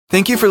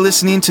Thank you for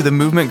listening to the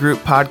Movement Group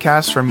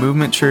podcast from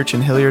Movement Church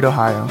in Hilliard,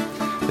 Ohio.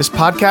 This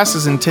podcast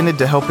is intended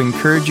to help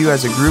encourage you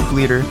as a group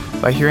leader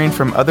by hearing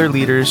from other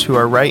leaders who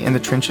are right in the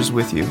trenches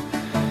with you.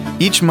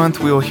 Each month,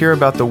 we will hear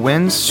about the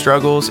wins,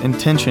 struggles, and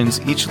tensions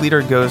each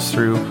leader goes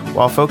through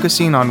while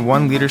focusing on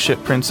one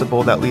leadership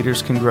principle that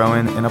leaders can grow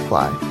in and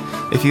apply.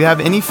 If you have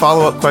any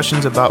follow-up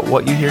questions about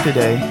what you hear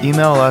today,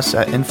 email us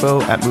at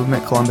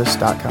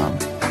info@movementcolumbus.com.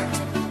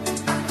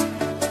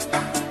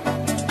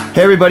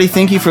 Hey everybody,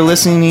 thank you for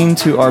listening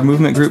to our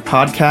Movement Group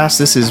podcast.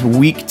 This is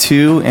week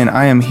 2, and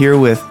I am here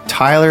with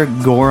Tyler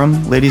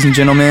Gorham, ladies and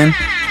gentlemen.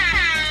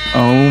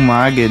 Oh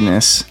my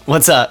goodness.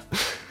 What's up?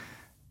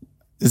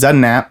 Is that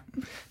an app?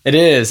 It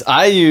is.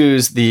 I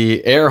use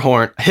the air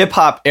horn, hip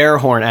hop air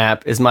horn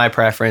app is my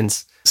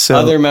preference. So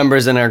other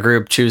members in our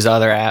group choose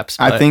other apps.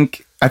 I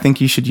think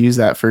you should use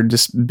that for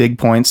just big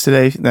points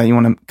today that you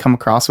want to come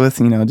across with.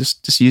 You know,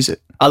 just use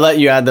it. I'll let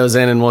you add those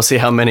in, and we'll see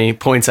how many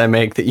points I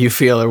make that you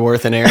feel are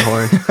worth an air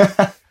horn.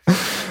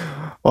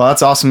 Well,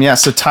 that's awesome. Yeah.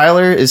 So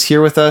Tyler is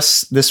here with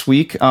us this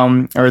week,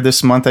 or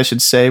this month, I should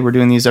say. We're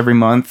doing these every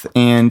month,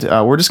 and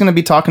we're just going to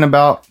be talking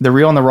about the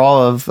real and the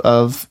raw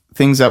of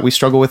things that we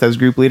struggle with as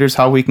group leaders,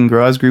 how we can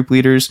grow as group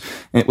leaders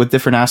with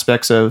different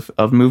aspects of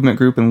movement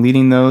group and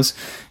leading those.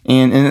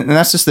 And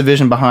that's just the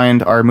vision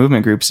behind our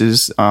movement groups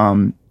is,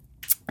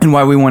 and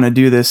why we want to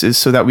do this is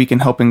so that we can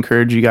help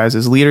encourage you guys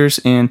as leaders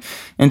and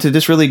to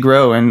just really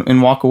grow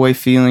and walk away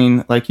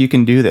feeling like you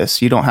can do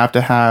this. You don't have to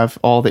have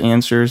all the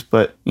answers,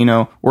 but, you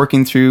know,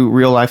 working through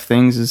real life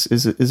things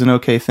is an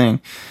okay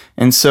thing.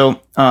 And so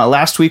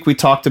last week we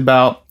talked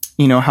about,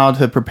 you know, how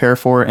to prepare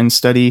for and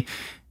study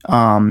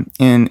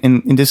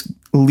and just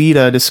lead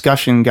a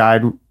discussion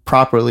guide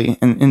properly.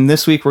 And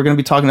this week we're going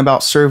to be talking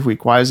about Serve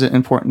Week. Why is it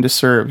important to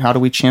serve? How do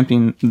we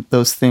champion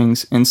those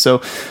things? And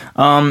so,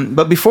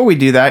 but before we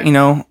do that, you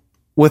know,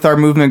 with our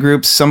movement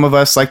groups, some of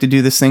us like to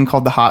do this thing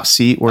called the hot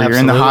seat, where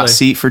Absolutely. You're in the hot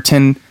seat for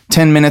 10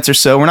 minutes or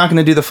so. We're not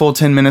going to do the full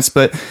 10 minutes,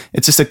 but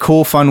it's just a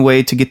cool, fun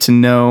way to get to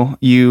know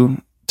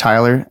you,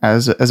 Tyler,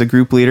 as a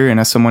group leader and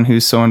as someone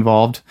who's so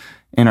involved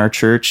in our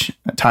church.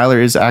 Tyler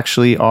is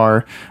actually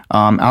our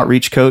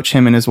outreach coach.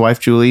 Him and his wife,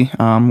 Julie,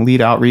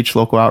 lead outreach,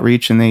 local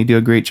outreach, and they do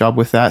a great job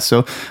with that.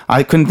 So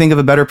I couldn't think of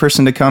a better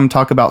person to come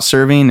talk about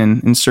serving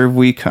and Serve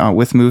Week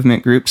with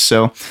movement groups.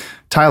 So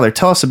Tyler,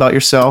 tell us about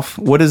yourself.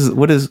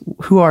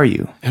 Who are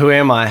you? Who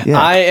am I? Yeah.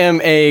 I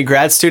am a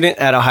grad student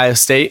at Ohio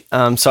State.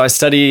 So I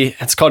study,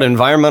 it's called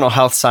environmental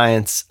health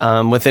science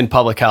within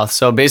public health.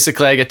 So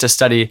basically I get to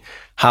study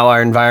how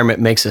our environment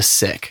makes us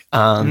sick.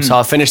 So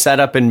I'll finish that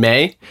up in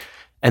May.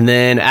 And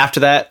then after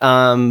that,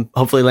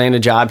 hopefully land a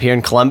job here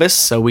in Columbus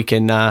so we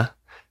can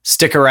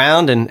stick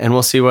around and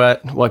we'll see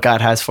what God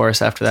has for us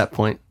after that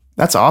point.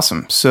 That's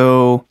awesome.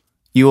 So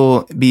you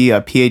will be a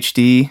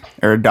PhD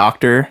or a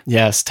doctor?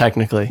 Yes,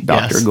 technically.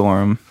 Dr. Yes.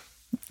 Gorham.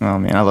 Oh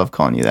man, I love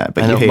calling you that.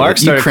 But you hate Mark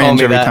it. You cringe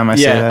every time I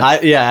say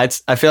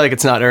that. I feel like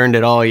it's not earned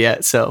at all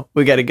yet, so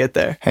we got to get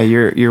there. Hey,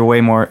 you're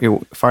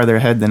farther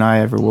ahead than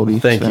I ever will be.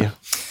 Thank you.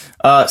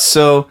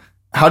 So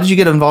how did you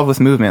get involved with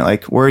movement?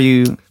 Like, where are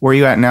you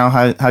at now?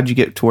 How'd you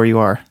get to where you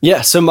are?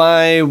 Yeah, so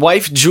my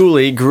wife,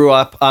 Julie, grew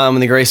up in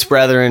the Grace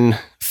Brethren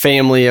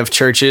family of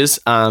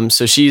churches.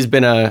 So she's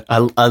been a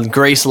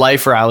Grace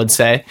lifer, I would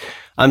say.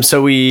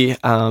 So we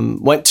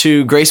went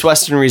to Grace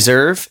Western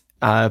Reserve,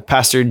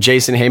 Pastor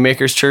Jason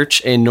Haymaker's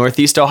church in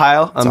Northeast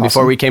Ohio before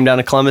awesome. We came down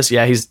to Columbus.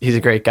 Yeah, he's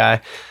a great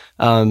guy.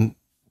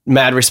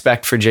 Mad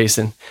respect for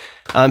Jason.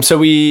 So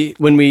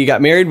when we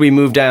got married, we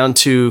moved down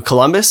to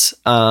Columbus,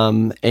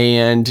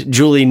 and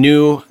Julie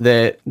knew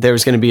that there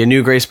was going to be a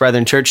new Grace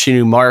Brethren church. She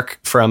knew Mark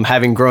from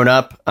having grown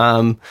up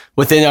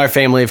within our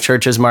family of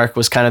churches. Mark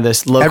was kind of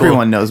this local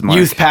Everyone knows Mark.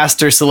 Youth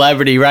pastor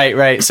celebrity,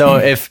 right. So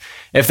if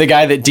the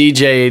guy that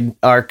DJ'd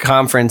our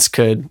conference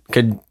could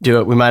do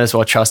it, we might as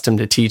well trust him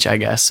to teach, I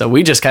guess. So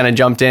we just kind of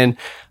jumped in.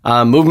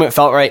 Movement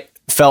felt right.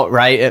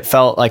 It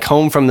felt like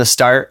home from the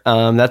start.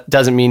 That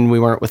doesn't mean we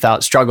weren't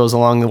without struggles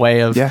along the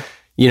way of,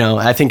 you know,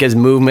 I think as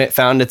movement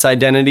found its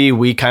identity,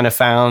 we kind of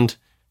found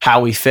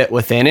how we fit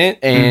within it.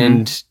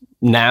 And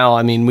now,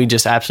 I mean, we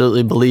just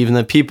absolutely believe in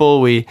the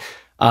people. We,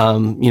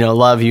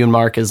 love you and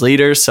Mark as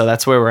leaders. So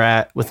that's where we're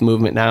at with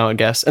movement now, I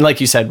guess. And like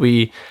you said,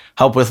 we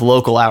help with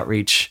local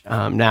outreach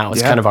now.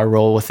 It's kind of our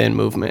role within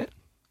movement.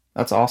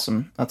 That's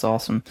awesome.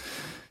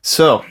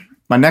 So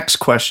my next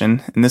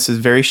question, and this is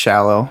very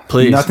shallow.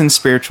 Please. Nothing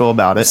spiritual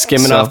about it.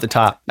 Skimming off the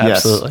top.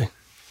 Absolutely. Yes.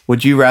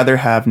 Would you rather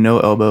have no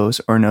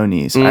elbows or no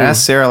knees? I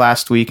asked Sarah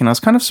last week, and I was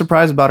kind of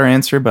surprised about her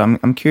answer, but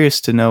I'm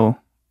curious to know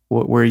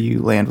where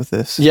you land with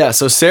this. Yeah,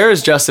 so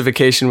Sarah's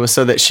justification was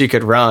so that she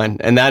could run,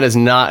 and that is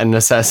not a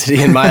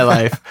necessity in my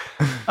life.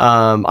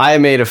 I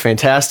made a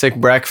fantastic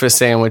breakfast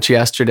sandwich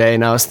yesterday,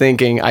 and I was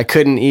thinking I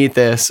couldn't eat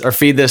this or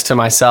feed this to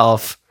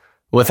myself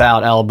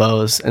without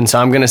elbows, and so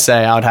I'm going to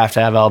say I would have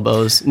to have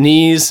elbows.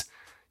 Knees,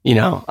 you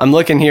know, I'm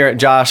looking here at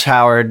Josh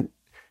Howard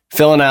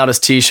filling out his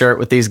t-shirt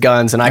with these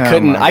guns, and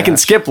I can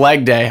skip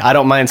leg day. I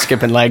don't mind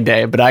skipping leg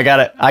day, but I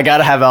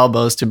gotta have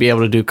elbows to be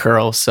able to do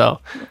curls.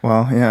 So,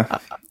 well, yeah.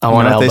 I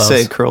want what elbows.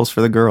 they say, curls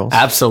for the girls.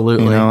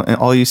 Absolutely. You know, and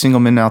all you single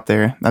men out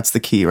there, that's the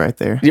key right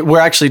there. We're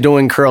actually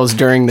doing curls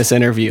during this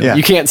interview. Yeah.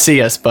 You can't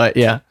see us, but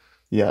yeah.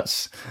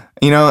 Yes.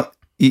 You know,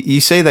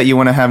 you say that you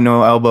want to have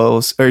no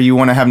elbows or you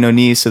want to have no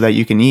knees so that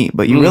you can eat,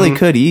 but you really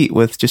could eat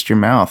with just your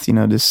mouth, you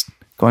know, just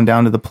going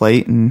down to the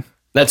plate and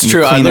That's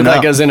true. I looked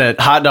like I was in a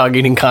hot dog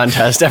eating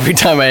contest every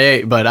time I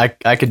ate, but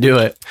I could do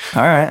it.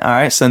 All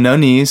right. So no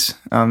knees.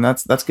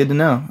 That's good to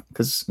know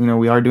because, you know,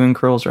 we are doing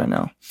curls right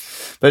now.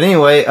 But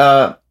anyway,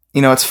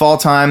 you know, it's fall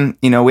time.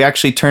 You know, we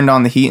actually turned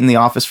on the heat in the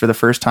office for the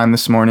first time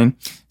this morning.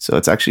 So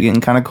it's actually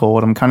getting kind of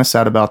cold. I'm kind of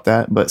sad about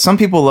that. But some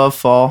people love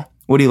fall.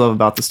 What do you love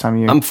about this time of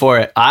year? I'm for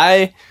it.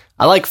 I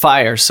like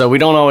fire, so we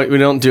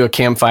don't do a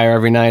campfire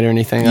every night or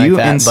anything like that. You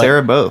and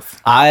Sarah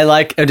both. I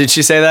like. Oh, did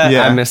she say that?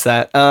 Yeah. I missed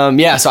that.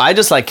 Yeah. So I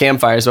just like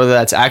campfires, whether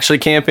that's actually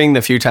camping,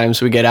 the few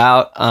times we get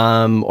out,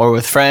 or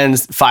with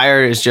friends.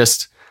 Fire is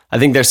just. I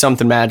think there's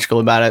something magical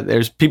about it.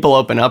 There's people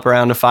open up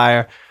around a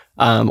fire,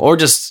 or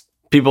just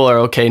people are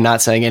okay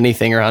not saying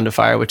anything around a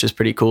fire, which is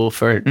pretty cool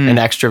for an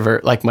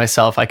extrovert like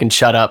myself. I can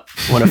shut up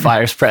when a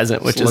fire's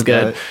present, which is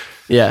good.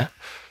 Yeah.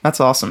 That's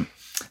awesome.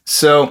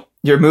 So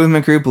you're a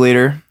movement group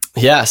leader.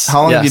 Yes.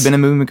 How long have you been a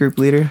movement group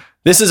leader?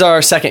 This is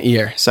our second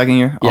year. Second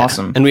year? Yeah.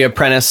 Awesome. And we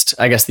apprenticed,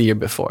 I guess, the year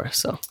before.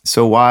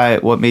 So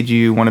what made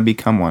you want to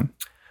become one?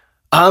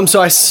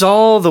 So I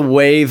saw the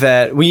way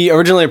that we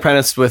originally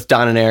apprenticed with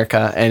Don and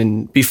Erica,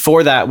 and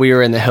before that we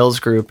were in the Hills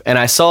group, and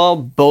I saw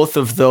both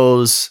of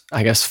those,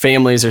 I guess,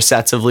 families or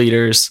sets of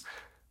leaders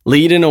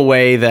lead in a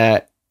way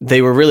that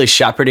they were really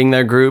shepherding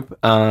their group,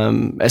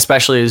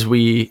 especially as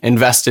we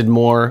invested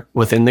more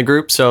within the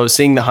group. So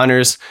seeing the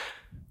hunters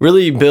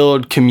really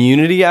build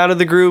community out of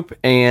the group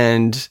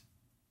and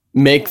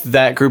make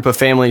that group of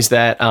families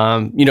that,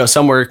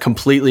 some were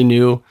completely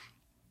new.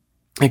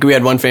 Like we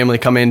had one family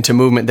come into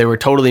movement. They were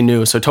totally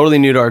new. So totally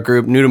new to our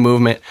group, new to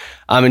movement.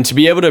 And to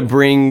be able to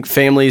bring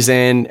families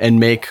in and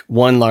make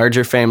one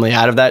larger family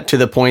out of that to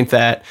the point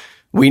that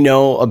we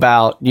know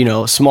about,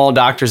 small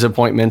doctor's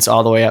appointments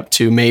all the way up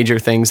to major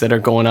things that are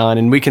going on,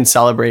 and we can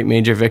celebrate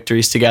major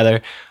victories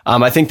together.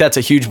 I think that's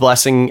a huge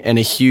blessing and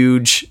a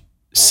huge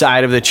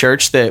side of the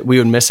church that we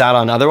would miss out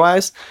on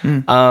otherwise.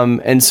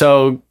 And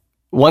so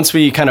once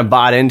we kind of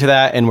bought into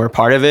that and we're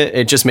part of it,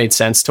 it just made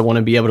sense to want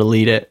to be able to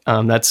lead it.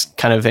 That's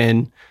kind of I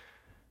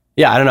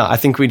don't know. I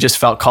think we just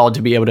felt called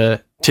to be able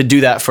to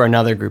do that for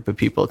another group of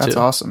people too. That's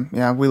awesome.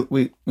 Yeah.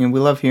 We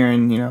love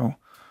hearing,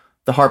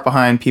 the heart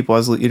behind people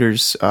as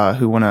leaders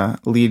who want to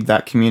lead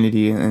that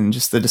community, and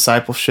just the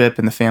discipleship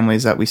and the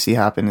families that we see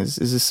happen is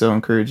just so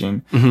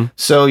encouraging. Mm-hmm.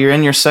 So you're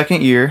in your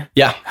second year.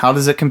 Yeah. How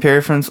does it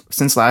compare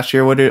since last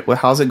year?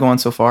 How's it going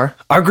so far?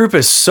 Our group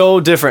is so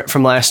different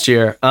from last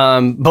year.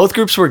 Both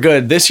groups were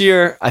good. This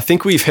year, I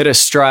think we've hit a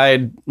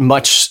stride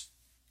much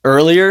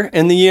earlier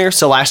in the year.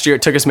 So last year,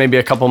 it took us maybe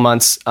a couple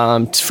months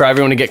for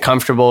everyone to get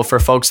comfortable, for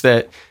folks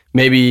that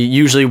maybe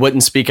usually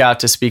wouldn't speak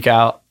out to speak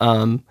out.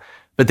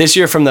 But this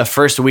year, from the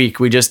first week,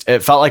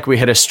 it felt like we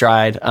hit a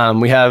stride.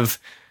 We have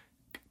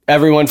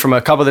everyone from a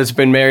couple that's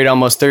been married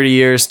almost 30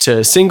 years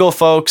to single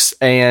folks.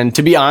 And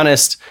to be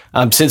honest,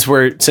 since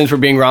we're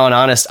being raw and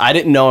honest, I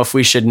didn't know if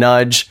we should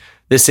nudge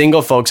the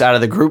single folks out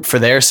of the group for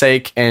their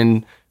sake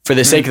and for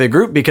the sake of the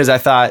group, because I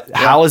thought,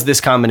 how is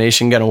this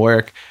combination going to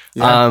work?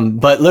 Yeah.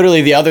 But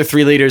literally the other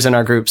three leaders in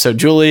our group, so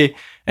Julie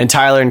and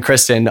Tyler and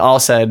Kristen, all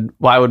said,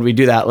 why would we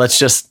do that? Let's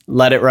just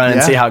let it run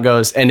and see how it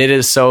goes. And it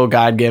is so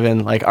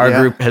God-given. Like our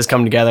group has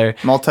come together.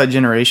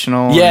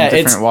 Multi-generational,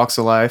 different walks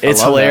of life. It's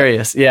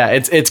hilarious. That. Yeah,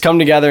 it's come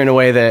together in a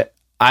way that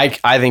I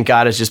think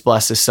God has just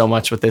blessed us so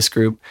much with this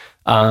group.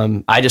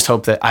 I just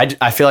hope that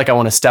I feel like I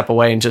want to step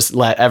away and just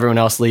let everyone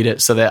else lead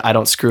it so that I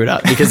don't screw it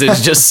up, because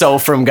it's just so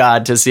from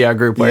God to see our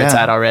group where it's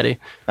at already.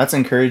 That's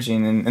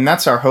encouraging. And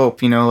that's our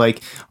hope,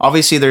 like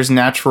obviously there's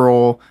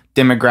natural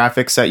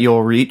demographics that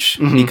you'll reach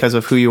because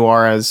of who you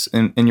are as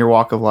in your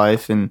walk of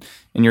life and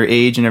in your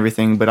age and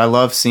everything. But I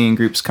love seeing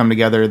groups come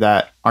together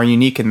that are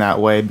unique in that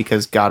way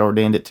because God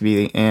ordained it to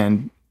be,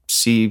 and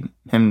see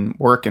him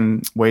work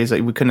in ways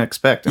that we couldn't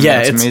expect.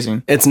 It's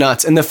amazing. It's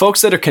nuts. And the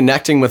folks that are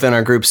connecting within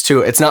our groups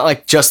too, it's not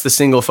like just the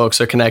single folks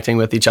are connecting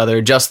with each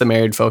other, just the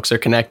married folks are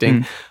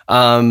connecting.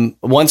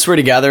 Once we're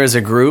together as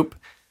a group,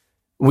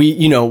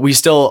 we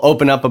still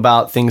open up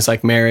about things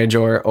like marriage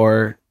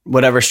or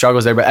whatever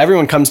struggles there, but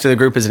everyone comes to the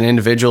group as an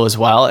individual as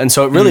well. And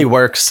so it really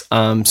works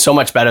so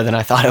much better than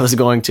I thought it was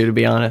going to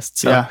be honest.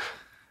 So. Yeah,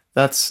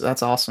 that's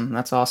awesome.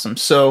 That's awesome.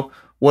 So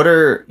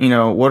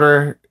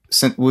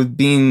with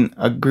being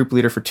a group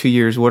leader for 2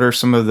 years, what are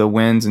some of the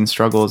wins and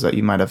struggles that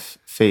you might have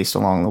faced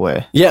along the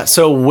way? Yeah.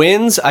 So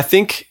wins, I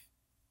think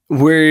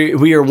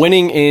we are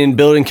winning in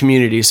building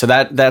community. So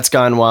that's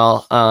gone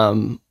well.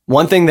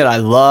 One thing that I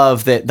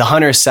love that the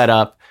hunters set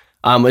up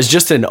was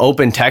just an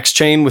open text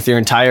chain with your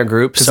entire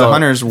group. Because the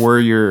hunters were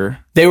leaders.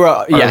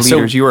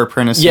 So you were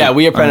apprenticed. Yeah,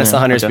 we apprenticed the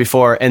hunters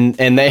before, and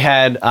they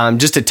had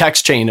just a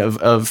text chain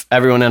of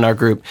everyone in our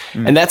group,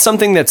 and that's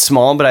something that's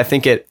small, but I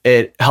think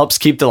it helps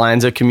keep the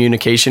lines of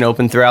communication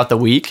open throughout the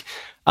week.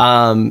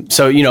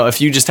 So,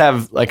 if you just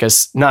have like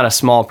not a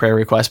small prayer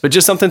request, but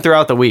just something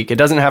throughout the week, it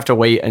doesn't have to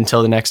wait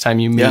until the next time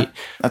you meet. Yeah,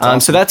 that's awesome.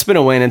 So that's been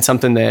a win and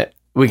something that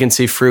we can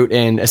see fruit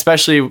in,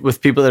 especially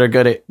with people that are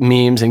good at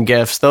memes and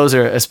GIFs. Those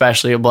are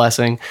especially a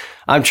blessing.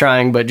 I'm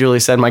trying, but Julie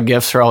said my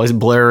GIFs are always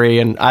blurry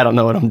and I don't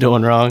know what I'm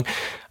doing wrong.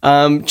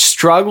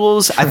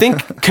 Struggles, I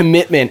think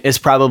commitment is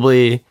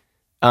probably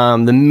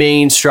the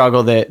main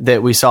struggle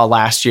that we saw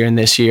last year and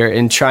this year,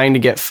 in trying to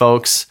get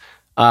folks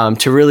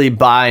to really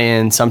buy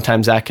in.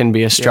 Sometimes that can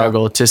be a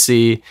struggle to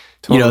see,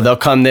 Totally. They'll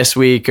come this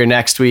week or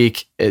next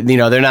week,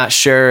 they're not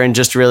sure, and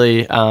just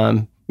really,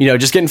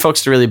 just getting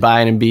folks to really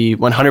buy in and be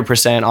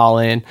 100% all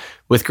in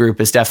with group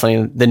is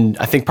definitely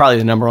I think probably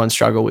the number one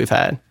struggle we've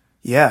had.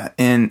 Yeah.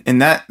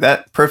 And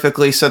that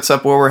perfectly sets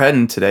up where we're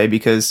heading today,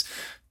 because,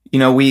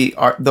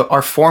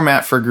 our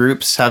format for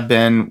groups have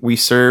been, we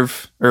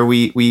serve, or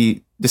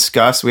we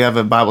discuss, we have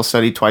a Bible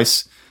study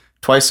twice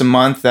a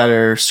month that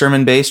are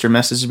sermon based or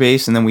message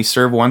based. And then we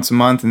serve once a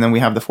month, and then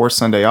we have the fourth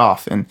Sunday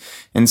off.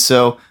 And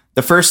so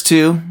the first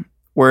two,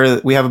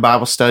 where we have a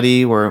Bible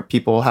study where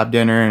people have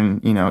dinner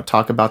and,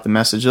 talk about the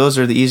message, those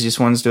are the easiest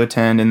ones to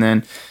attend. And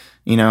then,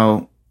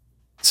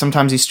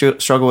 sometimes you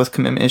struggle with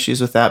commitment issues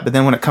with that. But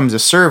then when it comes to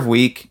serve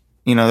week,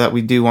 that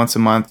we do once a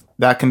month,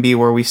 that can be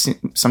where we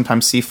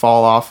sometimes see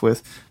fall off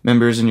with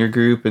members in your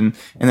group. And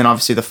then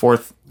obviously the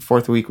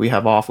fourth week we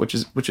have off, which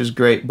is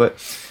great. But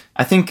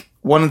I think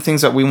one of the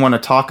things that we want to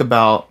talk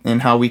about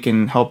and how we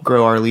can help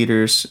grow our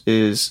leaders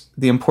is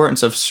the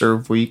importance of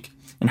serve week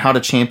and how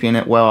to champion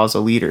it well as a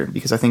leader.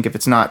 Because I think if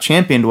it's not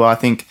championed well, I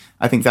think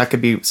that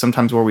could be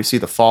sometimes where we see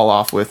the fall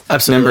off with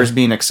Absolutely. Members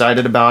being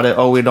excited about it.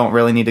 Oh, we don't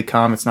really need to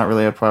come. It's not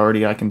really a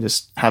priority. I can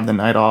just have the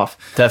night off.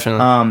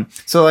 Definitely.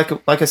 So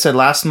like I said,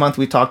 last month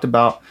we talked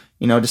about,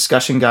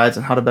 discussion guides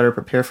and how to better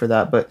prepare for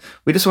that. But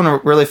we just want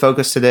to really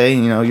focus today.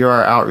 You're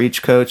our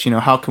outreach coach.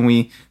 How can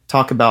we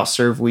talk about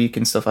serve week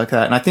and stuff like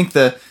that? And I think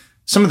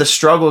some of the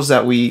struggles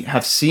that we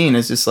have seen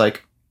is just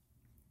like,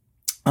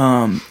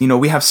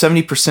 we have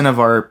 70% of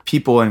our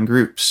people in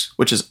groups,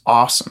 which is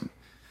awesome,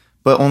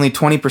 but only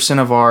 20%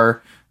 of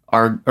our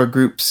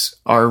groups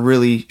are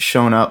really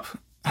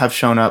have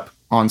shown up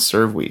on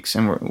serve weeks.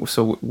 And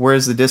so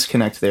where's the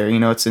disconnect there?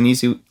 It's an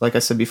easy, like I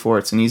said before,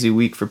 it's an easy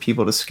week for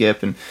people to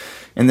skip.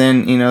 And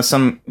then,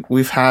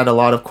 we've had a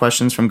lot of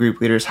questions from group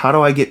leaders. How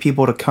do I get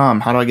people to come?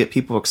 How do I get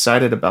people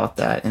excited about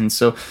that? And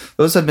so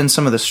those have been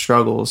some of the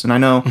struggles. And I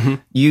know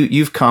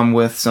you've come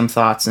with some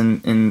thoughts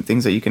and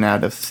things that you can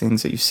add of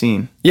things that you've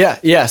seen.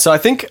 Yeah. So I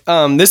think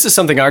this is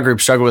something our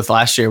group struggled with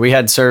last year. We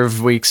had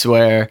serve weeks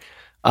where,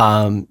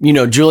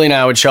 Julie and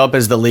I would show up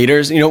as the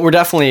leaders. We're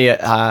definitely,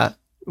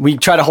 we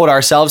try to hold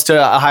ourselves to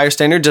a higher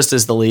standard just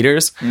as the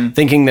leaders,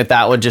 thinking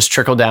that would just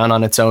trickle down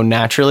on its own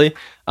naturally.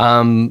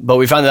 But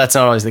we found that that's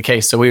not always the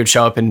case. So we would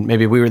show up and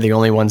maybe we were the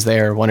only ones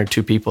there, one or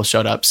two people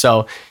showed up.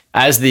 So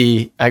as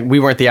we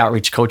weren't the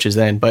outreach coaches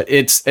then, but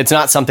it's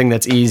not something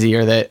that's easy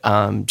or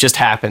that just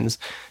happens.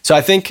 So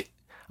I think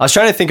I was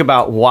trying to think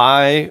about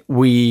why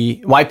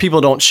people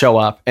don't show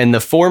up. And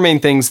the four main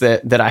things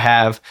that I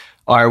have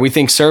are, we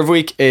think serve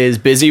week is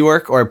busy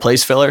work or a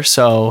place filler.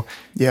 So,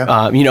 we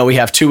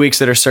have 2 weeks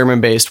that are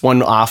sermon based,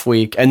 one off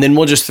week, and then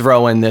we'll just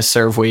throw in this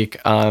serve week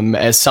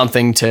as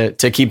something to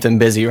keep them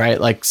busy, right?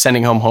 Like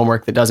sending home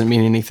homework that doesn't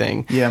mean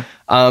anything. Yeah.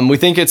 We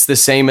think it's the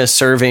same as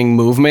serving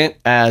movement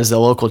as a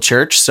local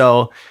church.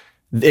 So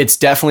it's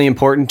definitely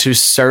important to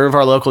serve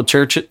our local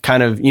church,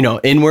 kind of,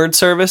 inward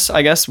service,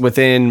 I guess,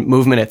 within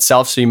movement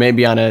itself. So you may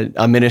be on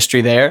a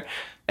ministry there.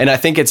 And I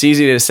think it's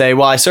easy to say,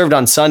 well, I served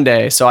on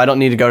Sunday, so I don't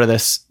need to go to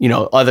this,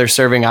 other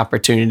serving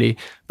opportunity.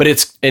 But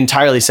it's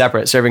entirely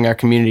separate. Serving our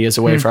community is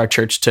a way for our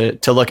church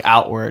to look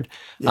outward.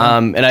 Yeah.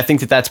 And I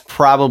think that's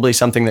probably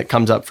something that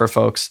comes up for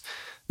folks.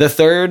 The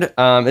third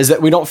is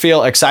that we don't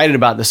feel excited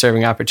about the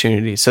serving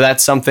opportunity. So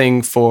that's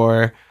something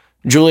for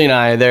Julie and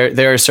I.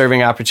 There are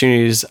serving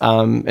opportunities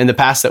in the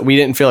past that we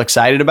didn't feel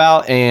excited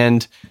about.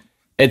 And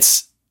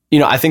it's,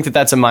 I think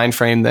that's a mind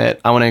frame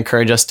that I want to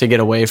encourage us to get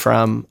away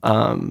from.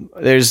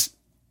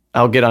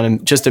 I'll get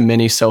on just a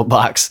mini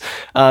soapbox.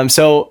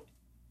 So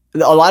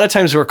a lot of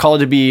times we're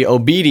called to be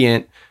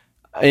obedient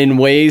in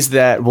ways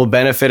that will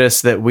benefit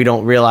us that we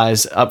don't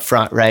realize up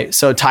front, right?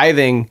 So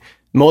tithing,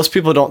 most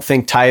people don't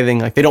think tithing,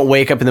 like they don't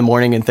wake up in the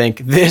morning and think,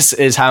 this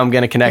is how I'm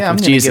going to connect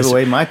with Jesus. Give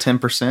away my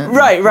 10%.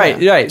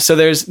 Right. So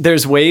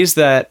there's ways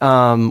that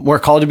we're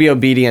called to be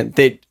obedient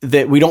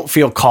that we don't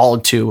feel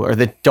called to, or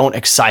that don't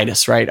excite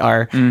us, right?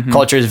 Our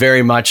culture is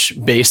very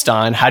much based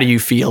on how do you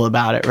feel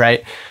about it,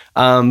 right?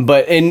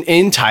 But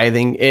in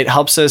tithing, it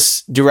helps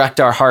us direct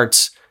our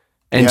hearts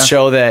and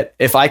show that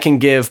if I can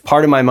give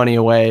part of my money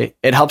away,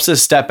 it helps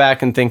us step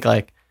back and think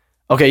like,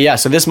 okay, yeah,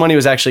 so this money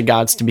was actually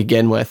God's to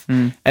begin with.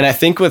 And I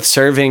think with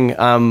serving,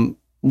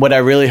 what I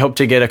really hope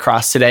to get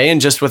across today,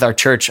 and just with our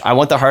church, I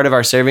want the heart of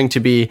our serving to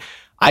be,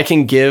 I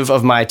can give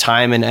of my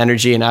time and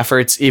energy and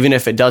efforts, even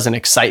if it doesn't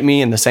excite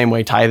me in the same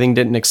way tithing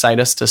didn't excite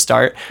us to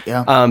start,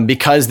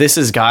 because this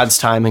is God's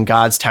time and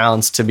God's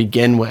talents to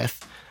begin with.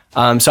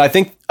 So I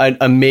think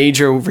a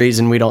major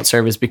reason we don't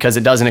serve is because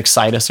it doesn't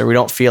excite us or we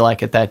don't feel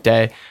like it that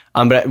day.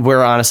 But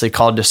we're honestly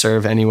called to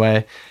serve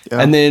anyway. Yeah.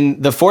 And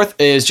then the fourth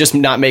is just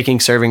not making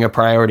serving a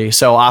priority.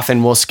 So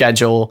often we'll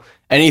schedule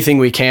anything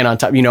we can on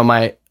top.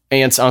 My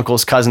aunts,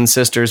 uncles, cousins,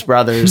 sisters,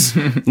 brothers,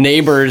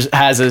 neighbors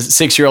has a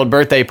 6-year-old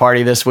birthday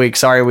party this week.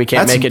 Sorry, we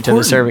can't make it to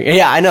the serving.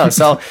 Yeah, I know.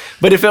 So,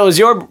 but if it was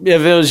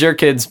your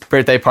kid's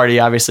birthday party,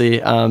 obviously,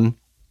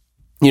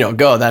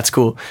 go, that's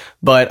cool.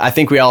 But I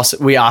think we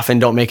often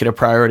don't make it a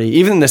priority,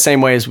 even in the same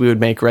way as we would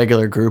make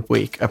regular group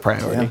week a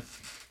priority.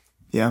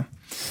 Yeah.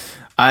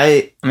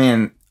 I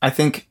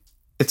think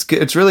it's good.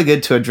 It's really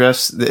good to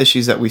address the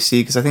issues that we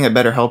see, because I think it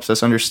better helps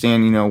us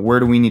understand, where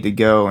do we need to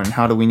go and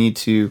how do we need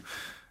to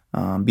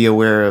be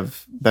aware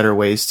of better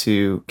ways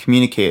to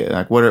communicate it.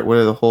 Like what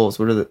are the holes?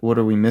 What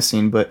are we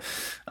missing? But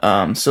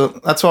so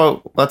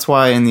that's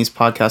why in these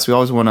podcasts we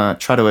always want to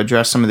try to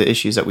address some of the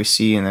issues that we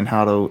see, and then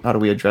how do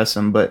we address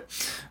them. But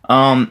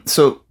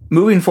so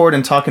moving forward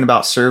and talking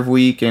about Serve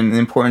Week and the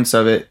importance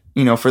of it,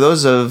 for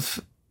those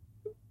of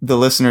the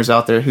listeners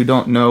out there who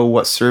don't know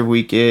what Serve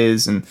Week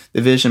is and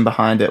the vision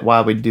behind it, why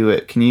we do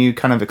it, can you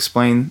kind of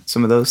explain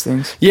some of those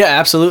things? Yeah,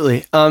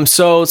 absolutely.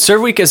 So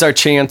Serve Week is our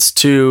chance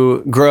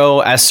to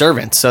grow as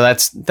servants. So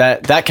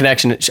that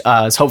connection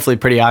is hopefully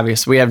pretty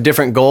obvious. We have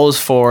different goals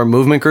for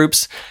movement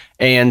groups,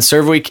 and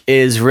Serve Week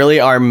is really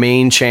our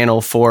main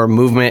channel for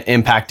movement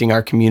impacting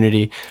our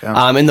community,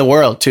 in the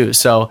world too.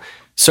 So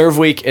Serve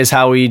Week is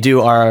how we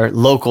do our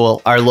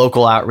local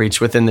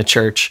outreach within the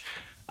church.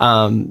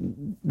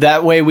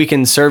 That way we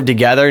can serve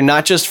together,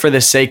 not just for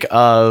the sake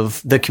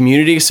of the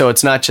community. So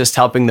it's not just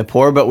helping the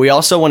poor, but we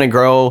also want to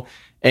grow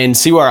and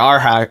see where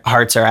our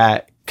hearts are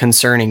at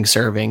concerning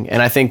serving.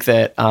 And I think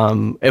that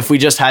if we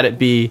just had it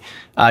be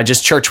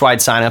just church-wide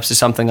signups or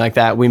something like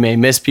that, we may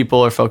miss people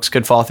or folks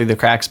could fall through the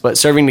cracks. But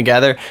serving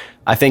together,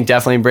 I think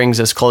definitely brings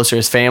us closer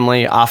as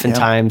family.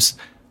 Oftentimes,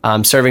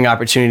 serving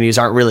opportunities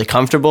aren't really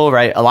comfortable,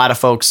 right? A lot of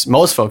folks,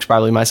 most folks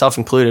probably, myself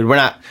included, we're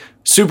not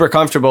super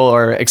comfortable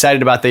or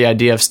excited about the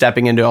idea of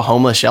stepping into a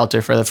homeless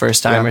shelter for the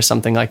first time or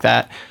something like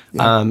that.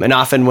 And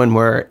often when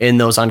we're in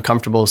those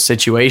uncomfortable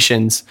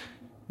situations,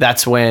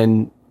 that's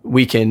when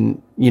we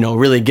can,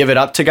 really give it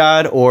up to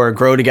God or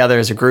grow together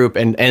as a group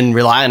and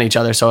rely on each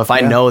other. So if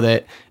I know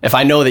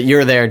that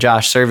you're there,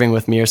 Josh, serving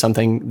with me or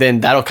something,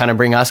 then that'll kind of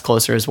bring us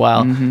closer as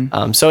well.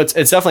 Mm-hmm. So it's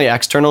definitely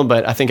external,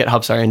 but I think it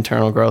helps our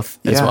internal growth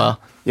as well.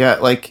 Yeah.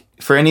 Like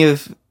for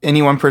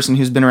any one person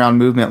who's been around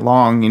movement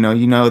long,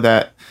 you know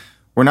that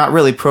we're not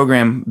really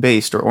program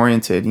based or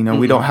oriented.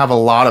 We don't have a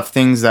lot of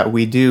things that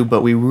we do,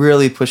 but we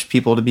really push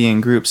people to be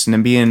in groups and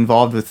to be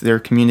involved with their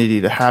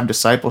community, to have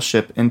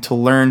discipleship and to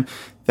learn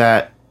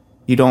that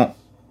you don't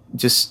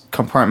just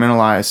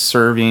compartmentalize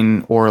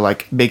serving or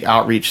like big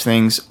outreach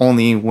things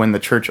only when the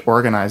church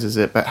organizes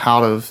it, but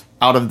out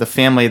of the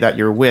family that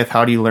you're with,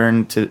 how do you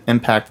learn to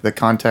impact the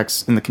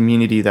context in the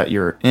community that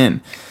you're in?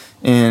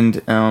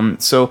 And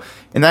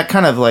and that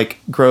kind of like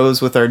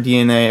grows with our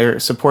DNA or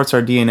supports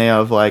our DNA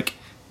of like,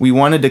 we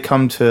wanted to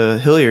come to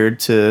Hilliard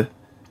to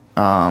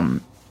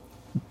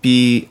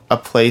be a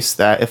place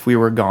that if we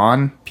were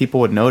gone,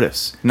 people would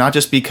notice. Not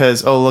just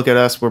because, oh, look at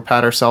us, we're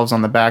pat ourselves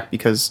on the back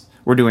because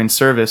we're doing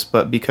service,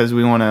 but because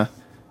we want to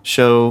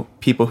show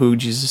people who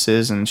Jesus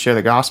is and share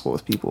the gospel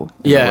with people.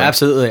 Yeah,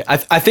 absolutely.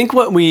 I think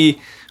what we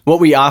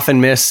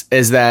often miss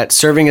is that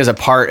serving is a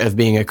part of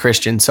being a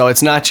Christian. So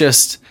it's not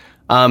just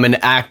an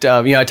act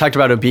of, I talked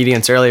about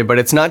obedience earlier, but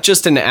it's not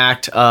just an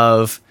act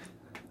of,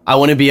 I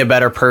want to be a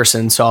better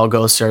person, so I'll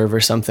go serve or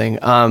something.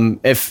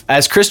 If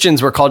as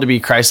Christians, we're called to be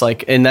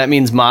Christ-like, and that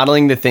means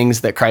modeling the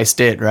things that Christ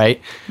did,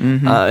 right?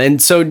 Mm-hmm.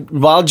 And so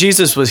while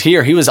Jesus was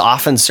here, he was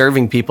often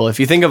serving people. If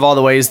you think of all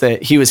the ways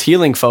that he was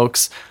healing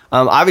folks,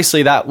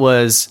 obviously that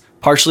was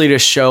partially to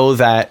show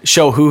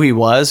who he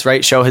was,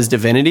 right? Show his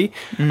divinity.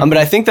 Mm-hmm. But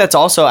I think that's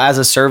also as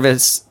a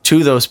service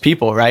to those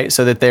people, right?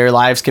 So that their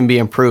lives can be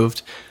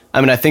improved.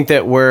 I think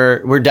that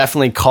we're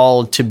definitely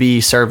called to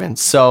be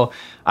servants. So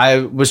I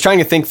was trying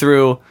to think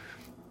through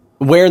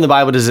where in the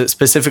Bible does it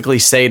specifically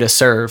say to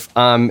serve.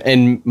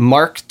 And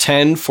Mark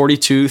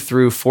 10:42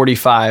 through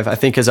 45, I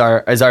think is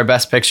our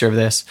best picture of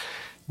this.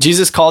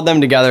 Jesus called them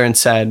together and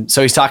said,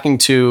 so he's talking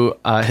to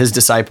his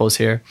disciples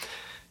here,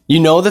 "You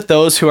know that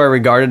those who are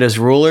regarded as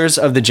rulers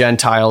of the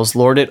Gentiles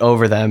lord it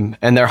over them,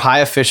 and their high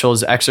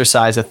officials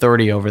exercise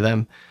authority over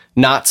them.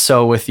 Not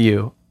so with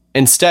you.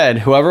 Instead,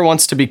 whoever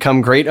wants to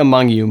become great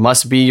among you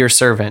must be your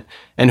servant,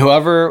 and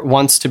whoever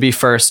wants to be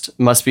first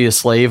must be a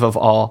slave of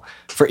all.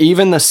 For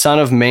even the Son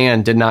of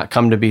Man did not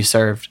come to be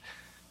served,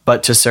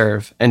 but to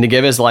serve, and to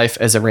give his life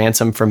as a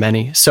ransom for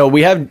many." So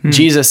we have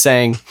Jesus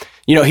saying,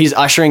 he's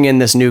ushering in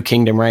this new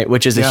kingdom, right?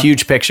 Which is a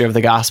huge picture of the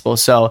gospel.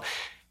 So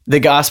the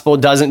gospel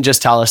doesn't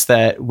just tell us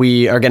that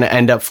we are going to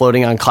end up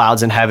floating on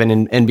clouds in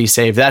heaven and be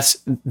saved. That's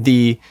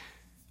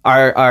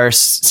our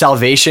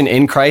salvation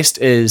in Christ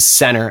is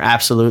center,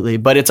 absolutely.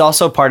 But it's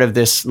also part of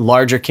this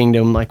larger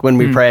kingdom, like when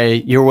we pray,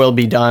 your will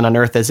be done on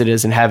earth as it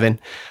is in heaven.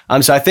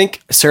 So I think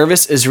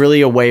service is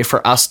really a way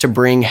for us to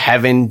bring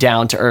heaven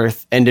down to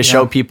earth and to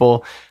show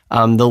people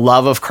the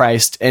love of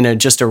Christ in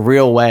just a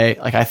real way.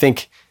 Like, I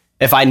think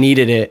if I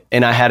needed it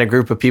and I had a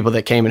group of people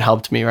that came and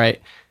helped me,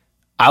 right,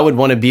 I would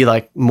want to be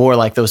more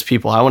like those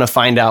people. I want to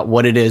find out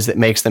what it is that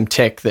makes them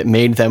tick, that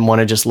made them want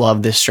to just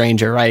love this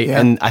stranger, right?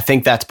 Yeah. And I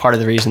think that's part of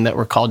the reason that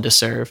we're called to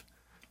serve.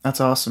 That's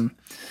awesome.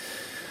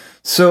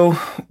 So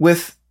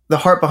with the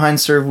heart behind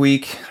Serve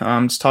Week,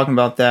 just talking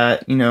about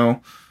that,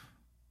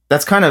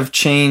 that's kind of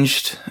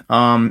changed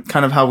kind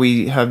of how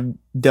we have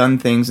done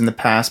things in the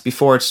past.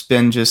 Before, it's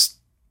been just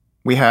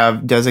we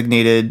have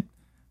designated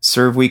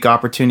Serve Week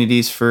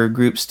opportunities for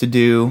groups to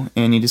do,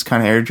 and you just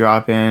kind of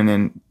airdrop in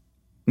and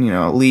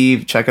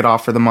leave, check it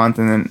off for the month,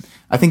 and then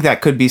I think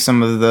that could be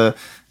some of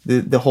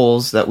the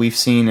holes that we've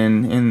seen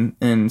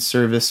in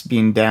service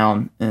being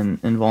down and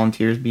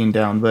volunteers being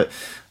down. But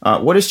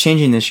what is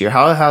changing this year?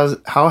 How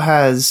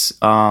has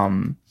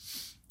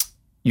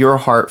your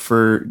heart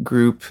for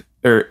group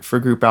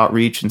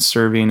outreach and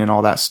serving and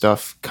all that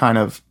stuff kind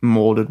of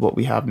molded what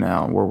we have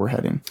now, where we're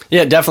heading?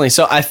 Yeah, definitely.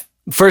 So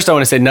First, I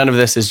want to say none of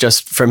this is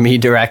just from me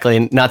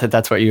directly, not that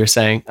that's what you were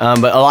saying,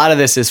 but a lot of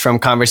this is from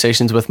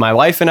conversations with my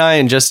wife and I,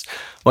 and just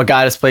what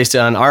God has placed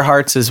on our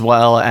hearts, as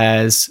well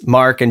as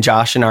Mark and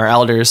Josh and our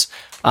elders,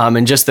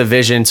 and just the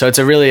vision. So it's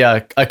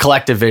a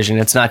collective vision.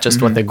 It's not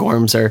just what the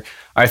Gorms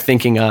are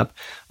thinking up.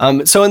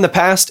 So in the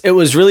past, it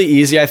was really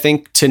easy, I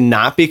think, to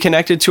not be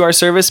connected to our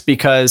service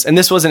because, and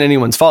this wasn't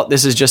anyone's fault,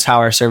 this is just how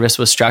our service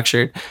was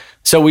structured.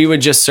 So we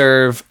would just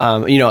serve,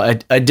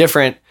 a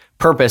different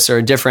purpose or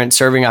a different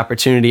serving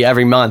opportunity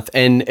every month.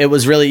 And it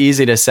was really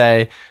easy to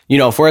say,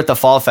 if we're at the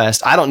Fall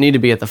Fest, I don't need to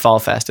be at the Fall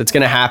Fest. It's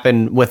going to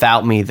happen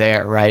without me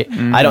there, right?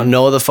 I don't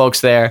know the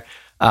folks there.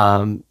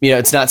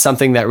 It's not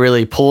something that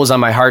really pulls on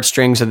my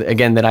heartstrings,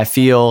 again, that I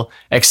feel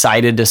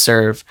excited to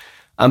serve.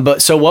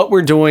 But so what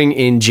we're doing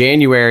in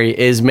January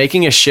is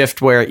making a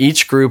shift where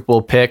each group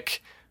will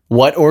pick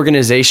what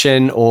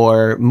organization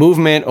or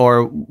movement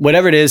or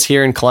whatever it is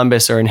here in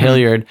Columbus or in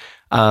Hilliard,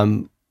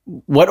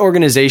 what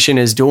organization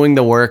is doing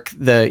the work,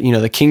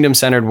 the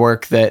kingdom-centered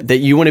work that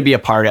you want to be a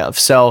part of.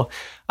 So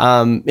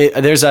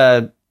there's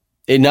a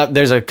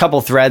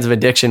couple threads of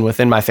addiction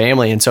within my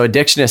family. And so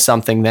addiction is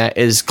something that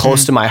is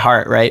close to my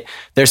heart, right?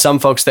 There's some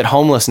folks that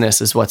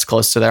homelessness is what's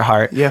close to their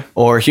heart,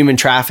 or human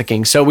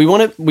trafficking. So we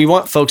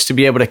want folks to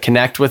be able to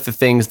connect with the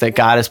things that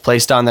God has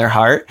placed on their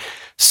heart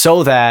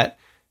so that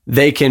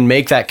they can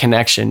make that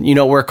connection.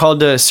 We're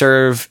called to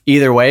serve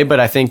either way, but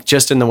I think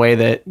just in the way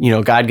that,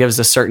 God gives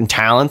us certain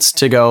talents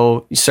to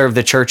go serve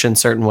the church in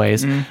certain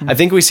ways. I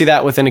think we see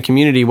that within a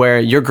community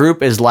where your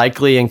group is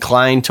likely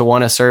inclined to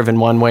want to serve in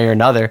one way or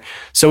another.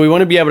 So we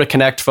want to be able to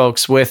connect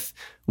folks with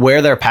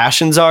where their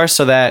passions are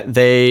so that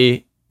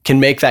they can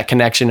make that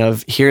connection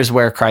of here's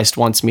where Christ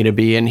wants me to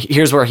be and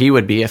here's where he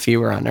would be if he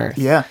were on earth.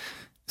 Yeah.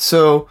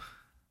 So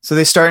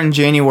they start in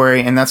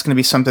January, and that's going to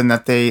be something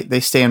that they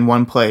stay in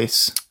one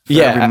place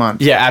every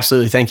month. Yeah,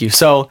 absolutely. Thank you.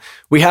 So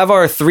we have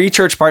our 3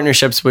 church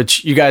partnerships,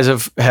 which you guys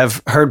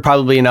have heard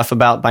probably enough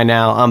about by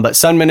now, but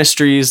Sun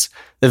Ministries,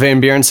 the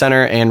Van Buren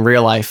Center, and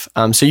Real Life.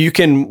 So you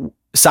can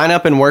sign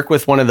up and work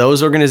with one of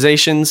those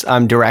organizations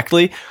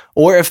directly,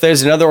 or if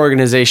there's another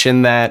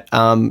organization that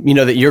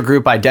that your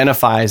group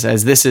identifies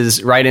as this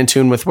is right in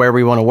tune with where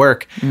we want to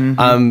work,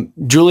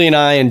 Julie and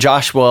I and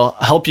Josh will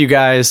help you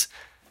guys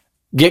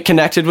get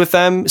connected with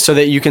them so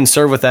that you can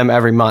serve with them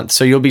every month.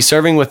 So you'll be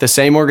serving with the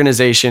same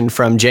organization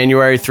from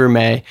January through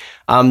May.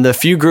 The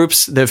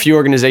few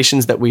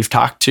organizations that we've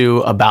talked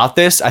to about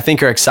this, I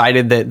think are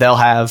excited that they'll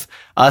have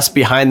us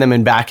behind them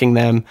and backing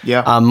them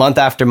month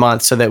after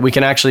month so that we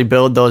can actually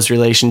build those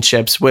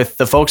relationships with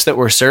the folks that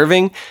we're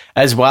serving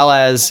as well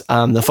as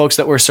the folks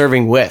that we're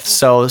serving with.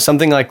 So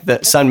something like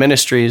the Sun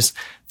Ministries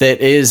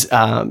that is,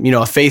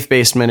 a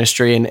faith-based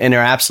ministry and are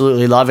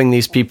absolutely loving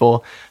these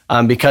people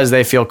because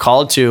they feel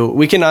called to.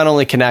 We can not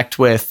only connect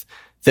with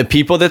the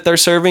people that they're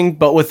serving,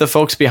 but with the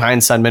folks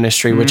behind Sun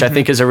Ministry, which I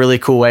think is a really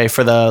cool way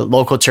for the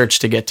local church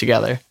to get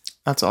together.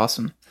 That's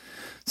awesome.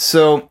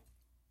 So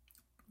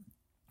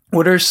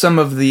what are some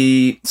of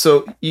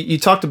so you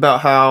talked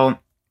about how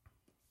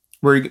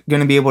we're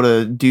going to be able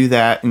to do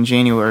that in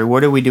January.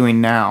 What are we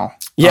doing now?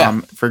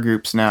 For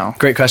groups now?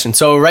 Great question.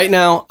 So right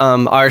now,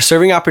 our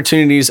serving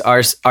opportunities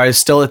are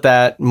still at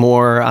that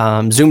more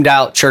zoomed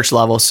out church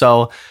level.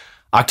 So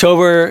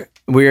October,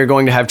 we are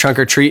going to have Trunk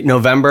or Treat.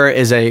 November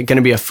is going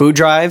to be a food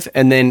drive.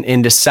 And then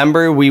in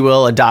December, we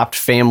will adopt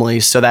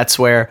families. So that's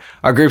where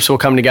our groups will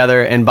come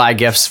together and buy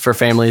gifts for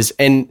families.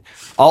 And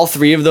all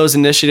 3 of those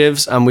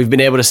initiatives, we've been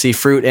able to see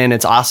fruit in.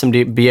 It's awesome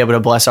to be able to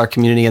bless our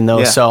community in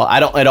those. Yeah. So I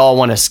don't at all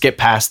want to skip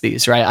past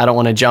these, right? I don't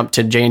want to jump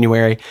to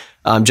January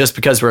just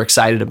because we're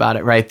excited about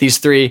it, right? These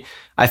 3,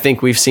 I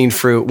think we've seen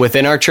fruit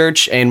within our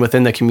church and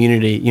within the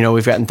community.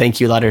 We've gotten thank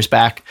you letters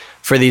back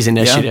for these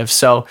initiatives.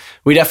 Yeah. So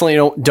we definitely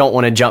don't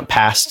want to jump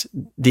past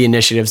the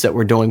initiatives that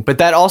we're doing. But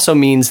that also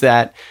means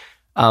that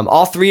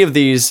all 3 of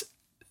these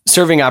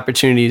serving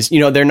opportunities,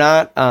 they're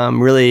not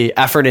really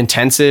effort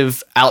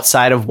intensive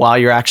outside of while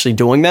you're actually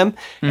doing them.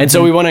 And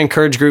so we want to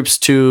encourage group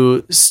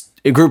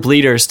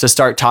leaders to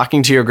start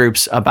talking to your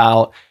groups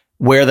about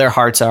where their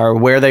hearts are,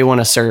 where they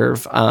want to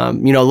serve.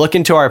 Look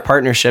into our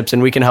partnerships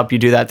and we can help you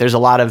do that. There's a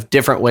lot of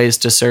different ways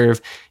to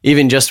serve,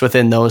 even just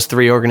within those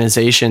 3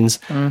 organizations.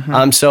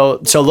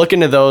 So look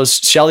into those.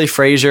 Shelly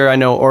Frazier, I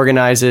know,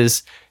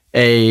 organizes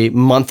a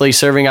monthly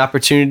serving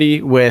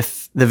opportunity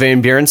with the Van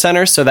Buren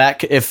Center. So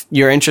that if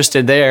you're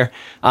interested there,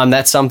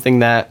 that's something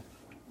that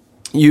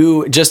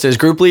you just as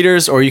group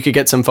leaders, or you could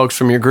get some folks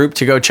from your group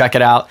to go check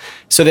it out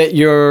so that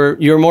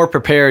you're more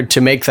prepared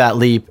to make that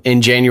leap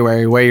in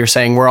January where you're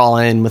saying we're all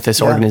in with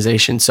this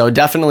organization. So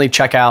definitely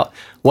check out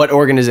what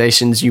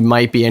organizations you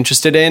might be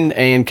interested in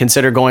and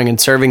consider going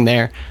and serving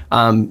there,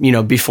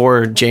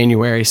 before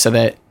January so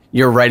that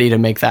you're ready to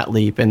make that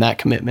leap and that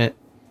commitment.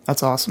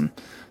 That's awesome.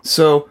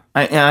 So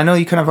I know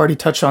you kind of already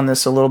touched on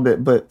this a little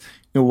bit, but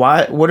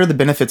what are the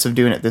benefits of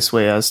doing it this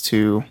way as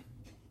to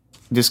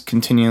just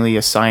continually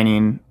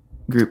assigning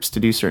groups to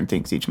do certain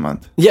things each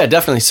month? Yeah,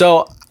 definitely.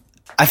 So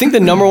I think the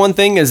number one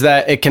thing is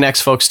that it connects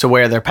folks to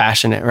where they're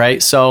passionate,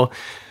 right? So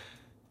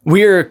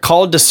we're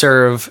called to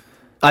serve.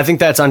 I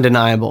think that's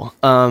undeniable.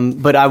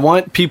 But I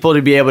want people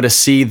to be able to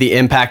see the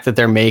impact that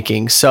they're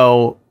making.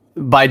 So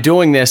by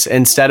doing this,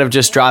 instead of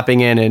just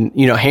dropping in and,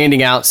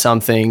 handing out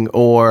something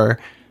or,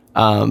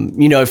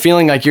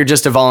 feeling like you're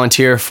just a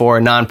volunteer for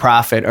a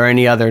nonprofit or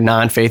any other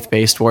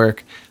non-faith-based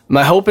work,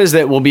 my hope is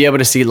that we'll be able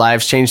to see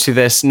lives change through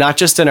this, not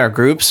just in our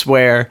groups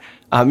where,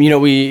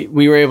 we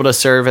were able to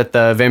serve at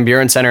the Van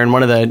Buren Center, and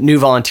one of the new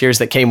volunteers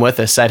that came with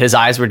us said his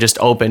eyes were just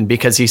open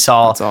because he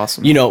saw, that's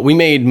awesome. We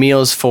made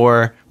meals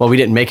we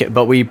didn't make it,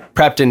 but we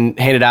prepped and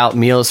handed out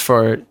meals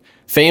for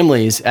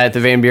families at the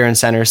Van Buren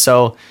Center.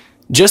 So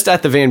just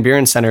at the Van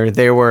Buren Center,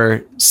 there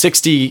were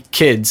 60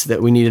 kids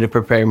that we needed to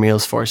prepare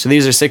meals for. So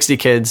these are 60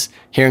 kids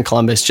here in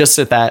Columbus, just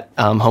at that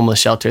homeless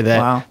shelter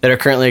that are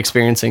currently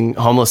experiencing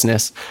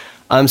homelessness.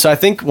 So I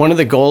think one of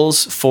the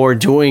goals for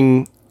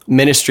doing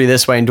ministry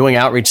this way and doing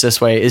outreach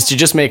this way is to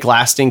just make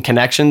lasting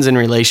connections and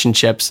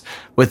relationships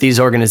with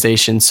these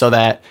organizations so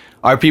that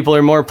our people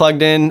are more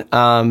plugged in,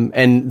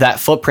 and that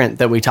footprint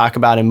that we talk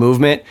about in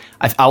movement,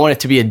 I want it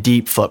to be a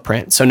deep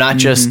footprint. So not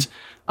just,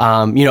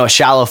 a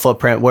shallow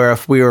footprint where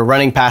if we were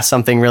running past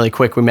something really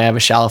quick, we may have a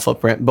shallow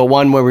footprint, but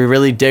one where we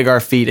really dig our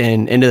feet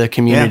into the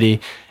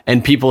community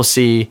and people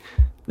see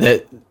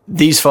that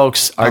these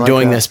folks are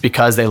doing this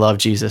because they love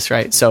Jesus,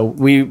 right? So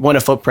we want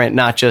a footprint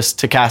not just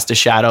to cast a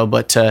shadow,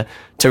 but to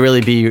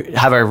really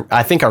have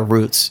our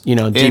roots,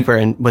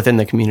 deeper within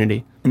the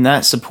community. And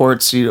that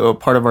supports,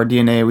 part of our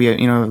DNA. We have,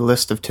 a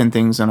list of 10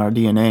 things on our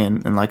DNA.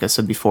 And like I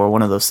said before,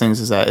 one of those things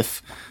is that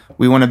if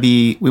we want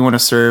to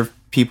serve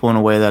people in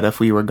a way that if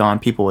we were gone,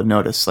 people would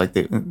notice, like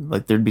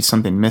there'd be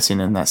something missing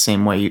in that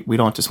same way. We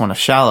don't just want a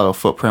shallow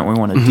footprint. We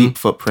want a deep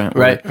footprint.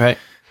 Right.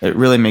 It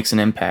really makes an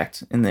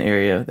impact in the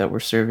area that we're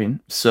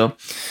serving. So,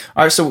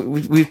 all right. So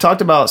we've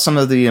talked about some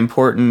of the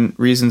important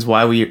reasons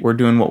why we're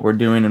doing what we're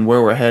doing and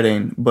where we're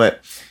heading.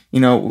 But,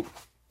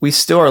 we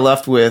still are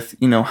left with,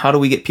 how do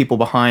we get people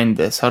behind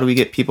this? How do we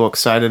get people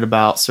excited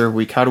about Serve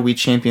Week? How do we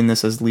champion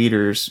this as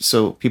leaders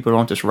so people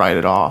don't just write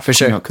it off? For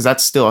sure. Because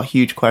that's still a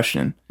huge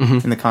question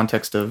in the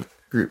context of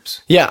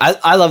groups. Yeah,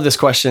 I love this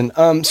question.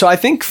 So I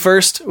think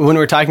first, when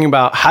we're talking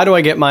about how do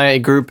I get my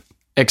group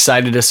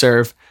excited to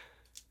serve,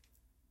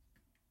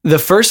 the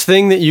first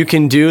thing that you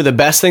can do, the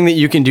best thing that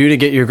you can do to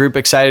get your group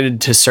excited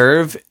to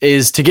serve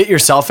is to get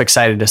yourself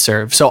excited to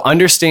serve. So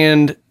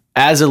understand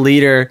as a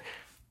leader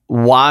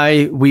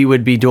why we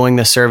would be doing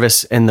the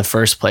service in the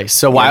first place.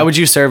 So why would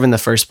you serve in the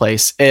first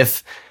place?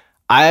 So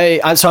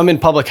I'm in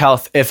public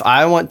health. If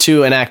I want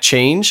to enact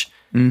change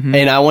and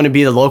I want to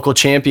be the local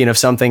champion of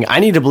something, I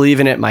need to believe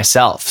in it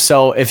myself.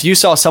 So if you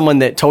saw someone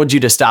that told you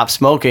to stop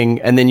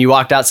smoking and then you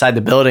walked outside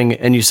the building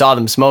and you saw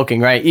them smoking,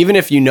 right? Even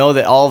if you know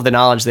that all of the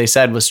knowledge they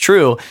said was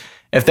true,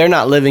 if they're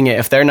not living it,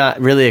 if they're not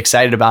really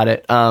excited about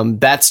it,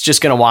 that's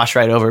just going to wash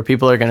right over.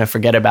 People are going to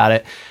forget about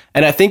it.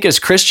 And I think as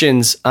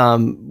Christians,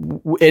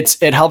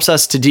 it helps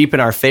us to deepen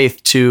our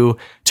faith to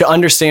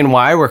understand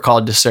why we're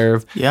called to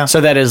serve. Yeah. So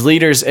that as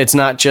leaders, we're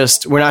not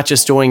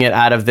just doing it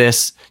out of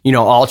this,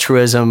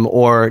 altruism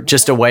or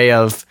just a way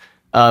of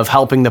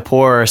helping the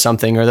poor or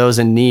something or those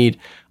in need,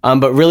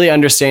 but really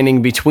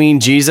understanding between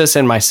Jesus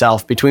and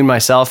myself, between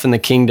myself and the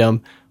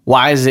kingdom,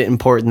 why is it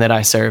important that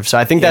I serve? So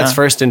I think that's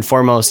first and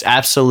foremost,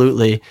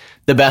 absolutely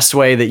the best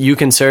way that you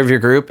can serve your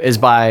group is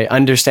by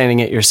understanding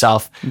it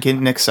yourself.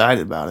 Getting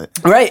excited about it.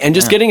 Right. And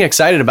just getting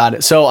excited about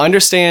it. So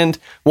understand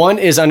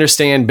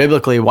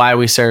biblically why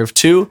we serve.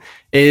 2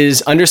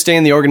 is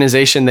understand the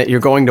organization that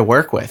you're going to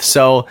work with.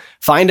 So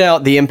find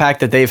out the impact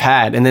that they've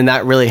had. And then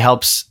that really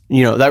helps,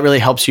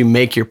 you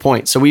make your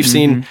point. So we've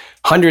seen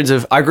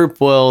our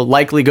group will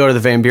likely go to the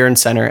Van Buren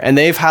Center and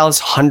they've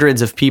housed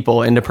hundreds of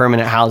people into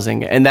permanent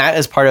housing. And that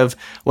is part of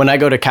when I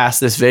go to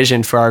cast this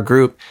vision for our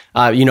group,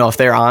 if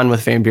they're on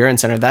with Van Buren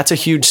Center, that's a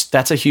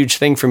huge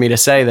thing for me to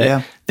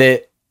say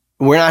that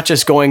we're not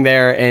just going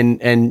there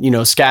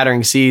and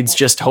scattering seeds,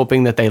 just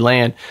hoping that they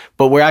land,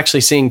 but we're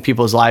actually seeing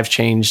people's lives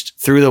changed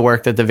through the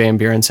work that the Van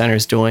Buren Center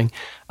is doing.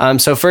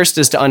 So first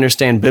is to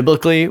understand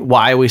biblically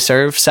why we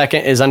serve.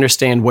 Second is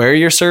understand where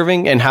you're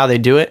serving and how they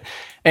do it.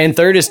 And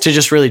third is to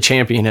just really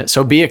champion it.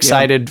 So be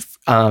excited,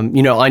 on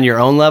your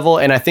own level.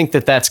 And I think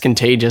that that's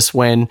contagious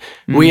when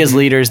we as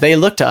leaders, they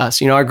look to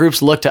us, our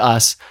groups look to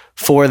us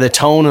for the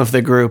tone of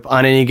the group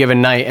on any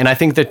given night. And I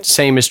think the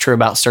same is true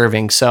about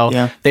serving.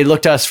 So they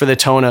look to us for the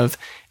tone of,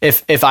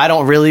 if I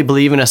don't really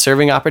believe in a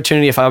serving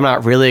opportunity, if I'm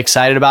not really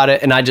excited about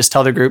it, and I just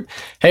tell the group,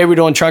 hey, we're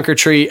doing trunk or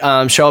treat,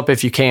 show up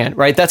if you can,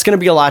 right? That's going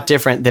to be a lot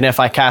different than if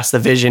I cast the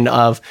vision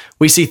of,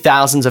 we see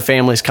thousands of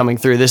families coming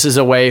through. This is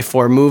a way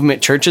for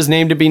Movement Church's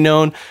name to be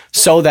known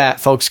so that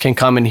folks can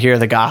come and hear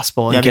the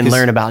gospel and can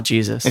learn about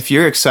Jesus. If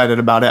you're excited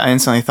about it, I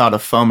instantly thought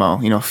of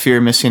FOMO, fear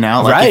of missing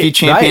out. Like if you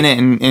champion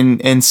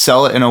it and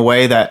sell it in a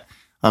way that,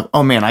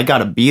 oh man, I got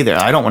to be there.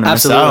 I don't want to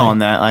miss out on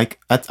that. Like,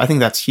 I think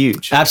that's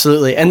huge.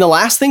 Absolutely. And the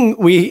last thing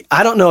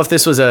I don't know if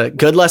this was a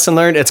good lesson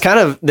learned.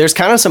 There's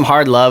kind of some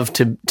hard love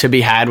to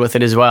be had with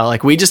it as well.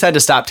 Like, we just had to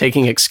stop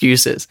taking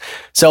excuses.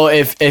 So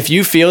if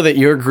you feel that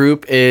your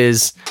group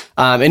is,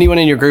 anyone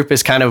in your group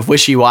is kind of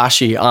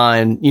wishy-washy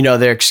on,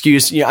 their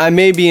excuse, I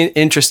may be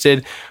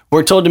interested.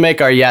 We're told to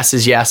make our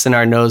yeses yes and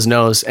our no's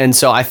no's. And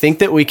so I think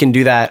that we can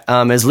do that.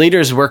 As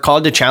leaders, we're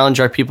called to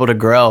challenge our people to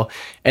grow.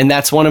 And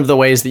that's one of the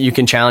ways that you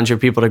can challenge your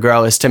people to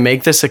grow, is to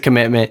make this a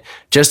commitment,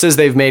 just as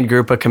they've made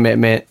group a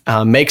commitment,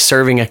 make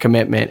serving a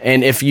commitment.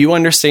 And if you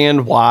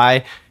understand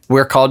why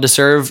we're called to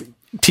serve,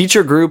 teach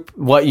your group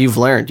what you've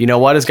learned.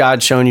 What has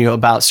God shown you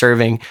about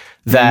serving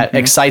that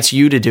excites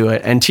you to do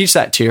it, and teach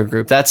that to your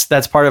group.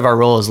 That's part of our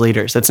role as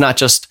leaders. It's not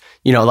just,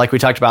 like we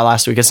talked about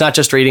last week, it's not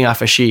just reading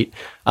off a sheet.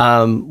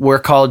 We're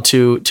called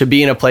to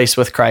be in a place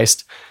with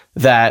Christ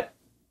that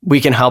we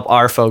can help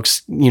our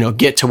folks,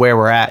 get to where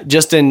we're at.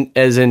 Just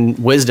as in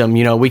wisdom,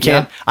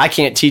 I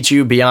can't teach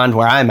you beyond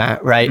where I'm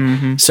at,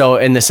 right? So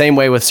in the same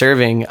way with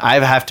serving, I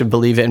have to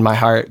believe it in my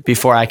heart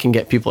before I can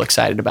get people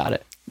excited about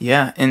it.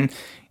 Yeah, and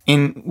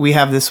we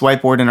have this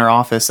whiteboard in our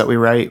office that we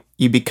write,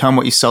 you become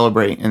what you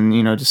celebrate. And,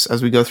 just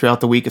as we go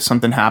throughout the week, if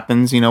something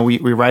happens, we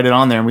write it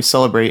on there and we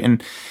celebrate.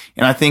 And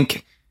I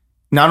think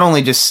not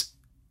only just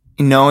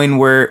knowing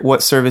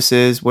what service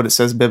is, what it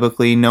says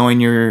biblically, knowing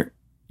your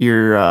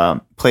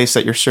place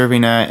that you're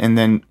serving at, and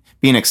then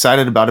being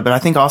excited about it. But I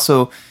think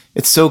also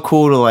it's so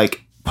cool to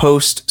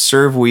post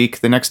serve week,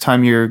 the next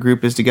time your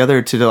group is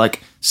together, to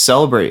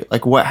celebrate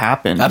what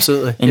happened.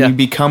 Absolutely. And you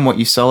become what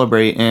you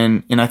celebrate.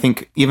 And I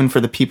think even for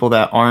the people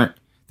that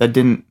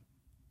didn't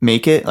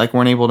make it,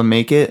 weren't able to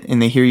make it,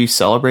 and they hear you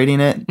celebrating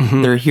it,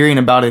 they're hearing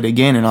about it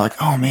again and are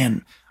like, oh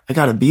man, I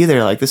got to be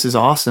there. This is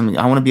awesome.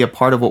 I want to be a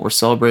part of what we're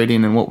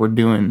celebrating and what we're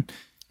doing.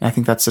 And I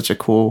think that's such a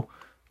cool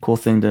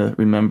thing to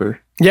remember.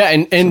 Yeah,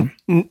 and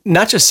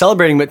not just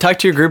celebrating, but talk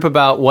to your group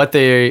about what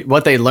they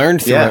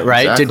learned through it,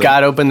 right? Exactly. Did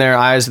God open their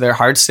eyes, their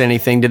hearts to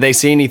anything? Did they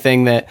see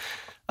anything that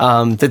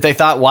they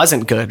thought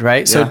wasn't good,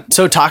 right?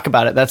 So talk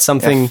about it. That's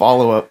something.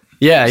 Follow up.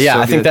 Yeah.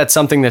 I think that's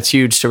something that's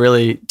huge to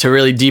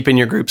really deepen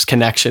your group's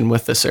connection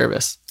with the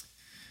service.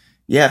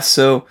 Yeah.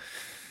 So,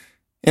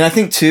 and I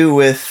think too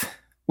with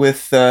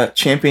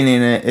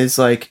championing it is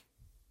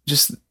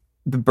just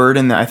the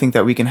burden that I think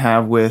that we can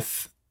have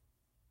with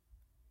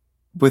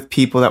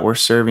people that we're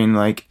serving,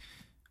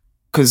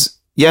 because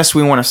yes,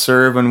 we want to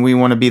serve and we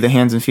want to be the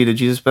hands and feet of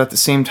Jesus, but at the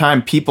same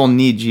time, people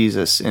need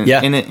Jesus.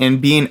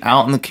 And being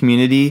out in the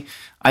community,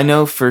 I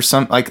know for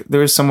some,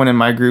 there was someone in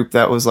my group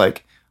that was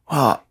like,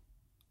 wow,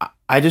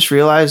 I just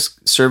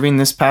realized serving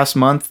this past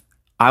month,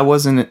 I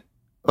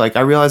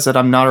realized that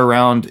I'm not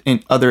around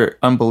in other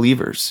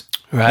unbelievers.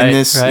 Right.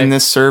 And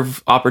this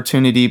serve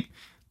opportunity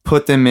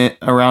put them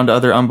around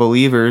other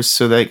unbelievers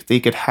so that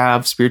they could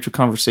have spiritual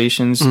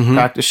conversations,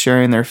 practice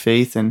sharing their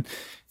faith. And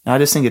I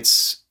just think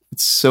it's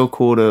so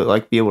cool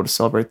to be able to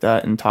celebrate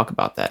that and talk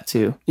about that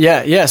too.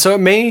 Yeah. So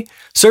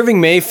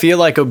serving may feel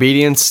like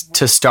obedience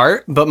to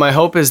start, but my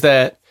hope is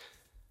that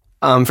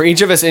for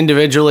each of us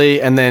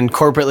individually and then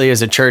corporately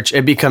as a church,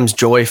 it becomes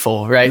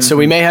joyful, right? So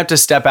we may have to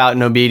step out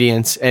in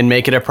obedience and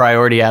make it a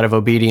priority out of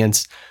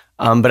obedience.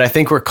 But I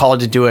think we're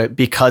called to do it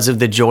because of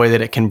the joy that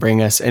it can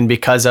bring us and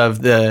because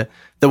of the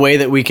way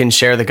that we can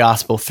share the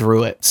gospel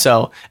through it.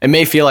 So it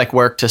may feel like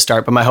work to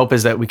start, but my hope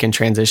is that we can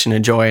transition to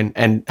joy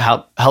and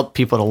help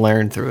people to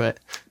learn through it.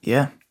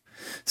 Yeah.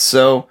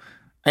 So,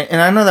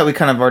 and I know that we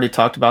kind of already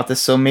talked about this,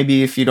 so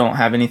maybe if you don't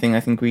have anything, I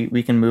think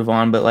we can move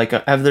on.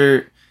 But have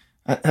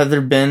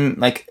there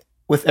been,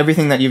 with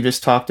everything that you've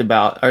just talked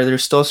about, are there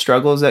still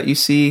struggles that you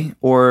see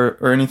or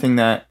anything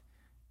that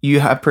you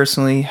have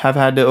personally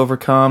had to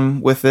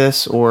overcome with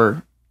this?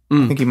 Or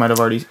I think you might have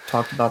already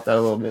talked about that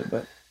a little bit,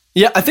 but.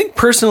 Yeah, I think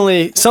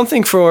personally,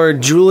 something for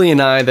Julie and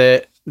I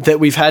that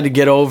we've had to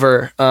get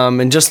over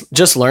and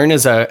just learn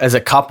as a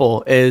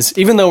couple is,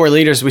 even though we're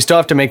leaders, we still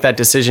have to make that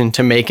decision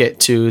to make it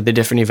to the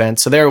different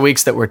events. So there are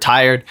weeks that we're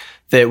tired,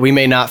 that we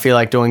may not feel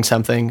like doing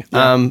something,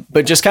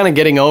 but just kind of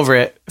getting over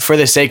it for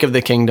the sake of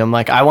the kingdom.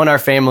 I want our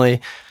family.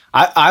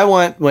 I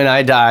want, when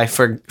I die,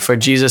 for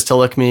Jesus to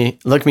look me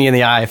in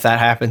the eye if that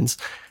happens,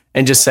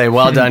 and just say,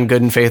 well done,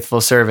 good and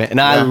faithful servant. And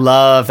I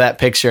love that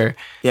picture.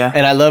 Yeah.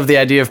 And I love the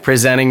idea of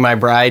presenting my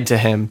bride to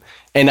him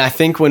And I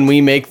think when we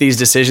make these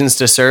decisions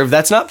to serve,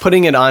 that's not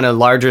putting it on a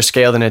larger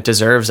scale than it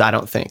deserves, I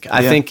don't think.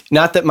 I think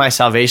not that my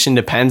salvation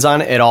depends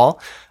on it at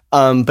all,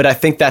 but I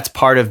think that's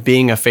part of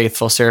being a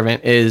faithful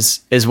servant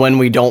is when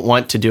we don't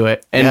want to do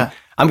it. And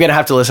I'm going to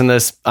have to listen to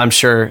this, I'm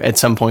sure, at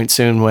some point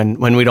soon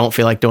when we don't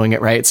feel like doing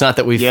it right. It's not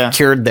that we've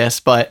cured this,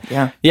 but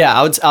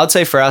I would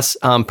say for us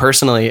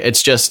personally,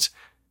 it's just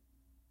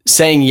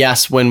saying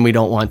yes when we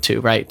don't want to,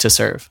 right, to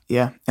serve.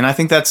 Yeah, and I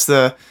think that's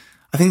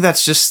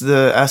just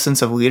the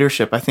essence of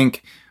leadership. I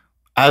think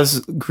as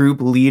group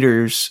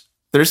leaders,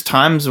 there's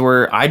times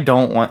where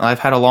I've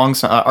had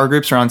our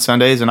groups are on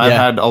Sundays, and I've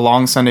had a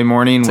long Sunday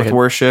morning with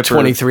worship.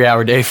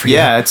 23-hour day for you.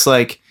 Yeah, it's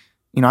like,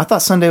 I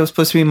thought Sunday was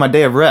supposed to be my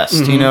day of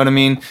rest. You know what I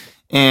mean?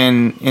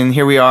 And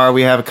here we are,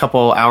 we have a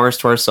couple hours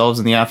to ourselves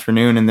in the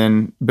afternoon, and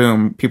then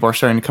boom, people are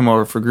starting to come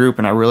over for group,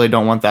 and I really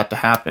don't want that to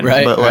happen.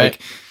 Right, but right.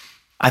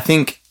 I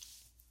think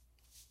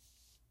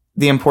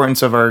the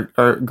importance of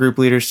our group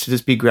leaders to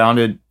just be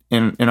grounded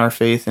in our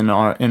faith and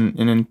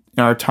in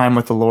our time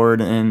with the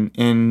Lord and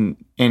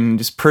in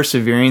just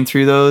persevering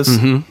through those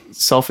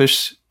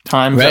selfish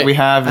times that we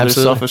have, those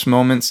selfish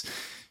moments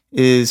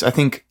is, I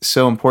think,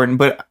 so important.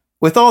 But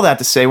with all that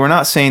to say, we're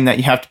not saying that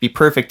you have to be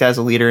perfect as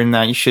a leader and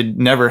that you should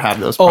never have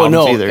those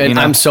problems either. And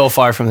I'm so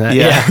far from that.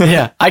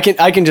 Yeah. I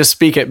can just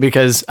speak it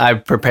because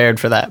I've prepared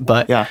for that.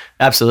 But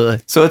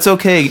absolutely. So it's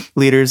okay,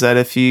 leaders, that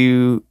if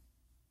you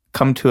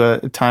come to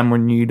a time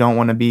when you don't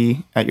want to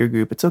be at your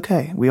group, it's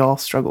okay. We all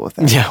struggle with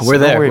that. Yeah, we're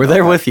there. We're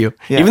there with you.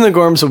 Yeah. Even the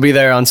Gorms will be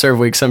there on serve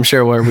weeks, I'm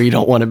sure, where we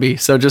don't want to be.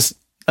 So just,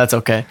 that's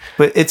okay.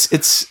 But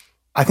it's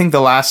I think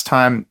the last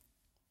time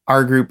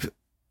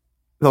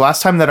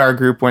that our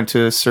group went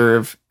to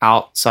serve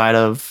outside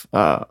of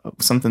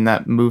something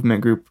that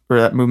movement group or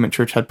that movement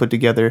church had put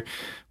together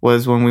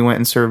was when we went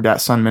and served at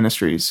Sun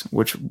Ministries,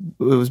 which it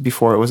was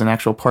before it was an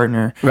actual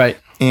partner. Right.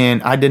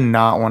 And I did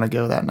not want to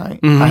go that night.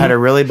 I had a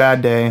really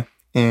bad day.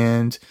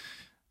 And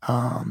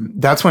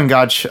that's when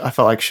God, I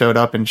felt like, showed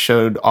up and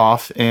showed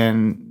off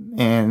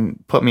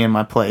and put me in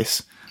my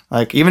place.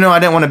 Like, even though I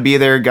didn't want to be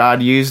there,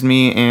 God used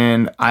me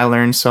and I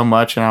learned so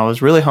much and I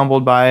was really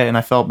humbled by it and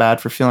I felt bad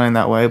for feeling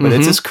that way. But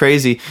it's just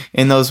crazy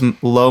in those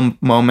low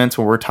moments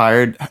when we're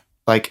tired,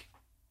 like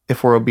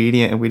if we're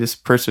obedient and we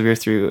just persevere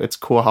through, it's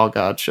cool how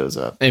God shows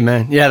up.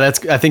 Amen. Yeah,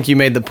 I think you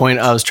made the point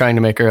I was trying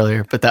to make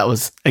earlier, but that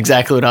was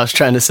exactly what I was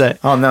trying to say.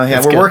 Oh, no,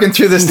 yeah, we're working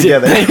through this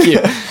together. Thank you.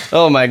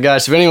 Oh my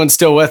gosh, if anyone's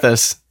still with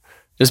us,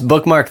 just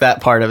bookmark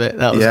that part of it.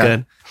 That was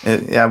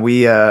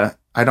good.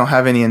 I don't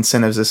have any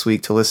incentives this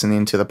week to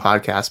listening to the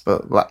podcast,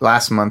 but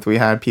last month we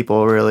had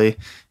people really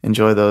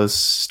enjoy those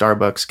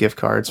Starbucks gift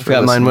cards. I've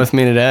got mine with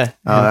me today.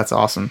 Oh, that's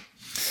awesome.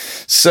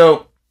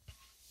 So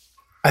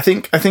I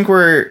think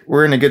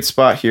we're in a good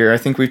spot here. I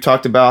think we've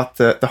talked about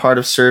the heart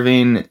of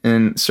serving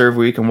and Serve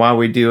Week and why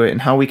we do it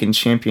and how we can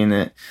champion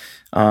it.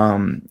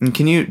 And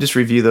can you just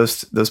review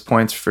those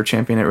points for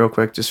champion it real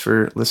quick, just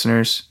for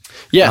listeners?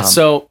 Yeah.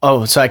 So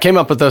I came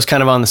up with those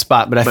kind of on the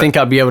spot, but I think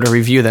I'll be able to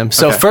review them.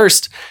 So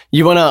first,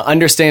 you want to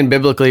understand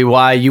biblically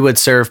why you would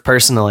serve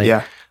personally.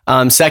 Yeah.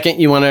 Second,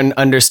 you want to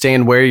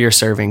understand where you're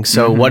serving.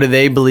 So what do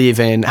they believe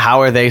in? How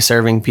are they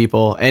serving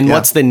people? And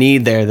what's the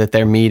need there that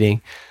they're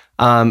meeting?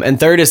 And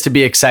third is to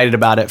be excited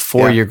about it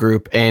for your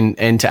group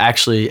and to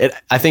actually,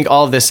 I think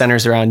all of this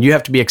centers around, you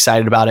have to be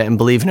excited about it and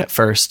believe in it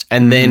first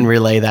and then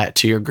relay that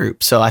to your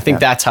group. So I think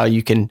that's how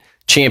you can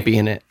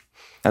champion it.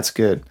 That's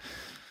good.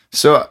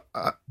 So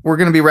we're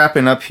going to be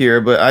wrapping up here,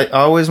 but I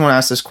always want to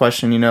ask this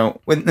question, in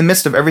the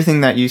midst of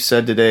everything that you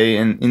said today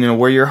and,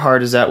 where your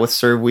heart is at with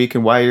Serve Week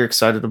and why you're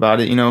excited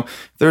about it,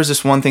 if there's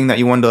just one thing that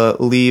you wanted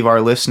to leave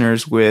our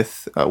listeners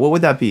with, what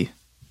would that be?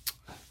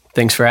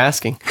 Thanks for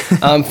asking.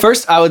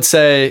 First, I would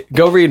say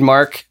go read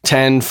Mark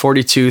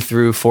 10:42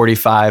 through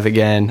 45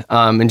 again,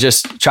 and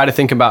just try to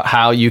think about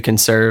how you can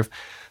serve.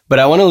 But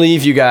I want to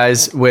leave you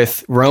guys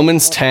with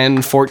Romans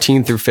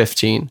 10:14 through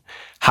 15.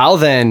 How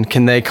then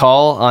can they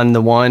call on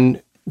the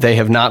one they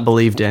have not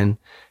believed in?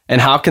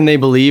 And how can they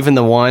believe in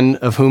the one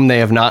of whom they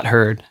have not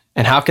heard?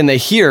 And how can they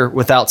hear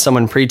without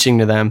someone preaching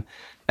to them?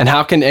 And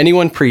how can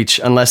anyone preach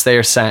unless they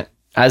are sent?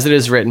 As it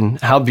is written,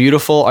 how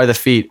beautiful are the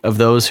feet of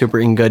those who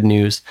bring good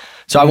news.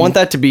 So I want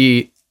that to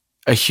be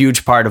a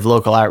huge part of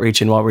local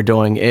outreach and what we're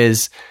doing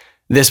is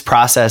this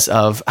process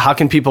of how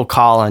can people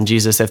call on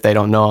Jesus if they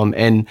don't know him?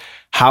 And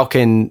how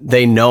can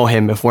they know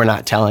him if we're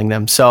not telling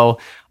them? So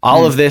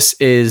all of this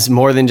is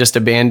more than just a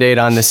Band-Aid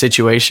on the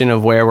situation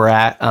of where we're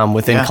at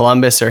within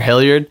Columbus or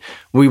Hilliard.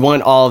 We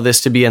want all of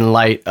this to be in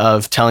light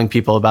of telling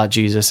people about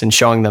Jesus and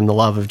showing them the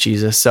love of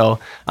Jesus. So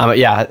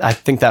I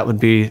think that would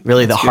be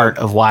really the heart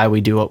of why we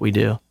do what we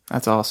do.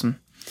 That's awesome.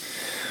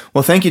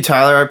 Well, thank you,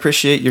 Tyler. I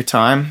appreciate your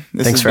time.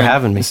 Thanks for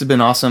having me. This has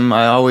been awesome.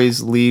 I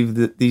always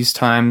leave these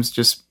times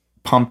just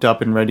pumped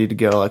up and ready to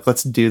go. Like,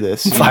 let's do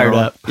this. Fired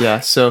up. Yeah.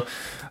 So,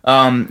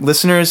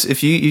 listeners,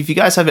 if you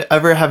guys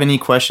ever have any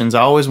questions,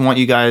 I always want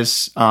you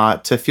guys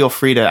to feel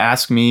free to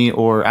ask me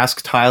or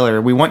ask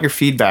Tyler. We want your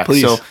feedback.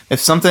 Please. So if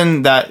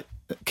something that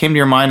came to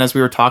your mind as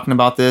we were talking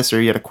about this,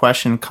 or you had a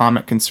question,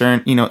 comment,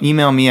 concern,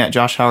 email me at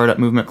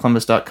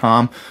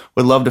joshhoward@movementcolumbus.com.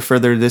 Would love to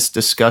further this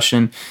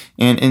discussion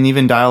and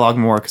even dialogue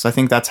more, because I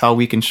think that's how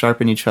we can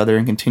sharpen each other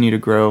and continue to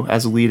grow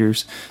as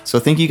leaders. So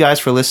thank you guys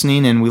for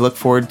listening, and we look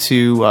forward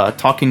to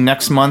talking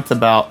next month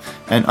about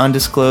an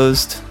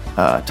undisclosed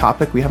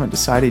topic we haven't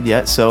decided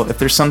yet. So if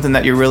there's something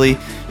that you're really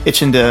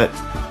itching to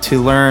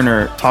learn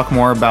or talk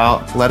more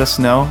about, let us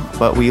know.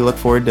 But we look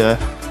forward to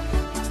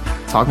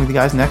talking with you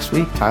guys next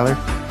week. Tyler.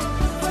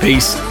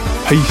 Peace.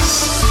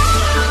 Peace.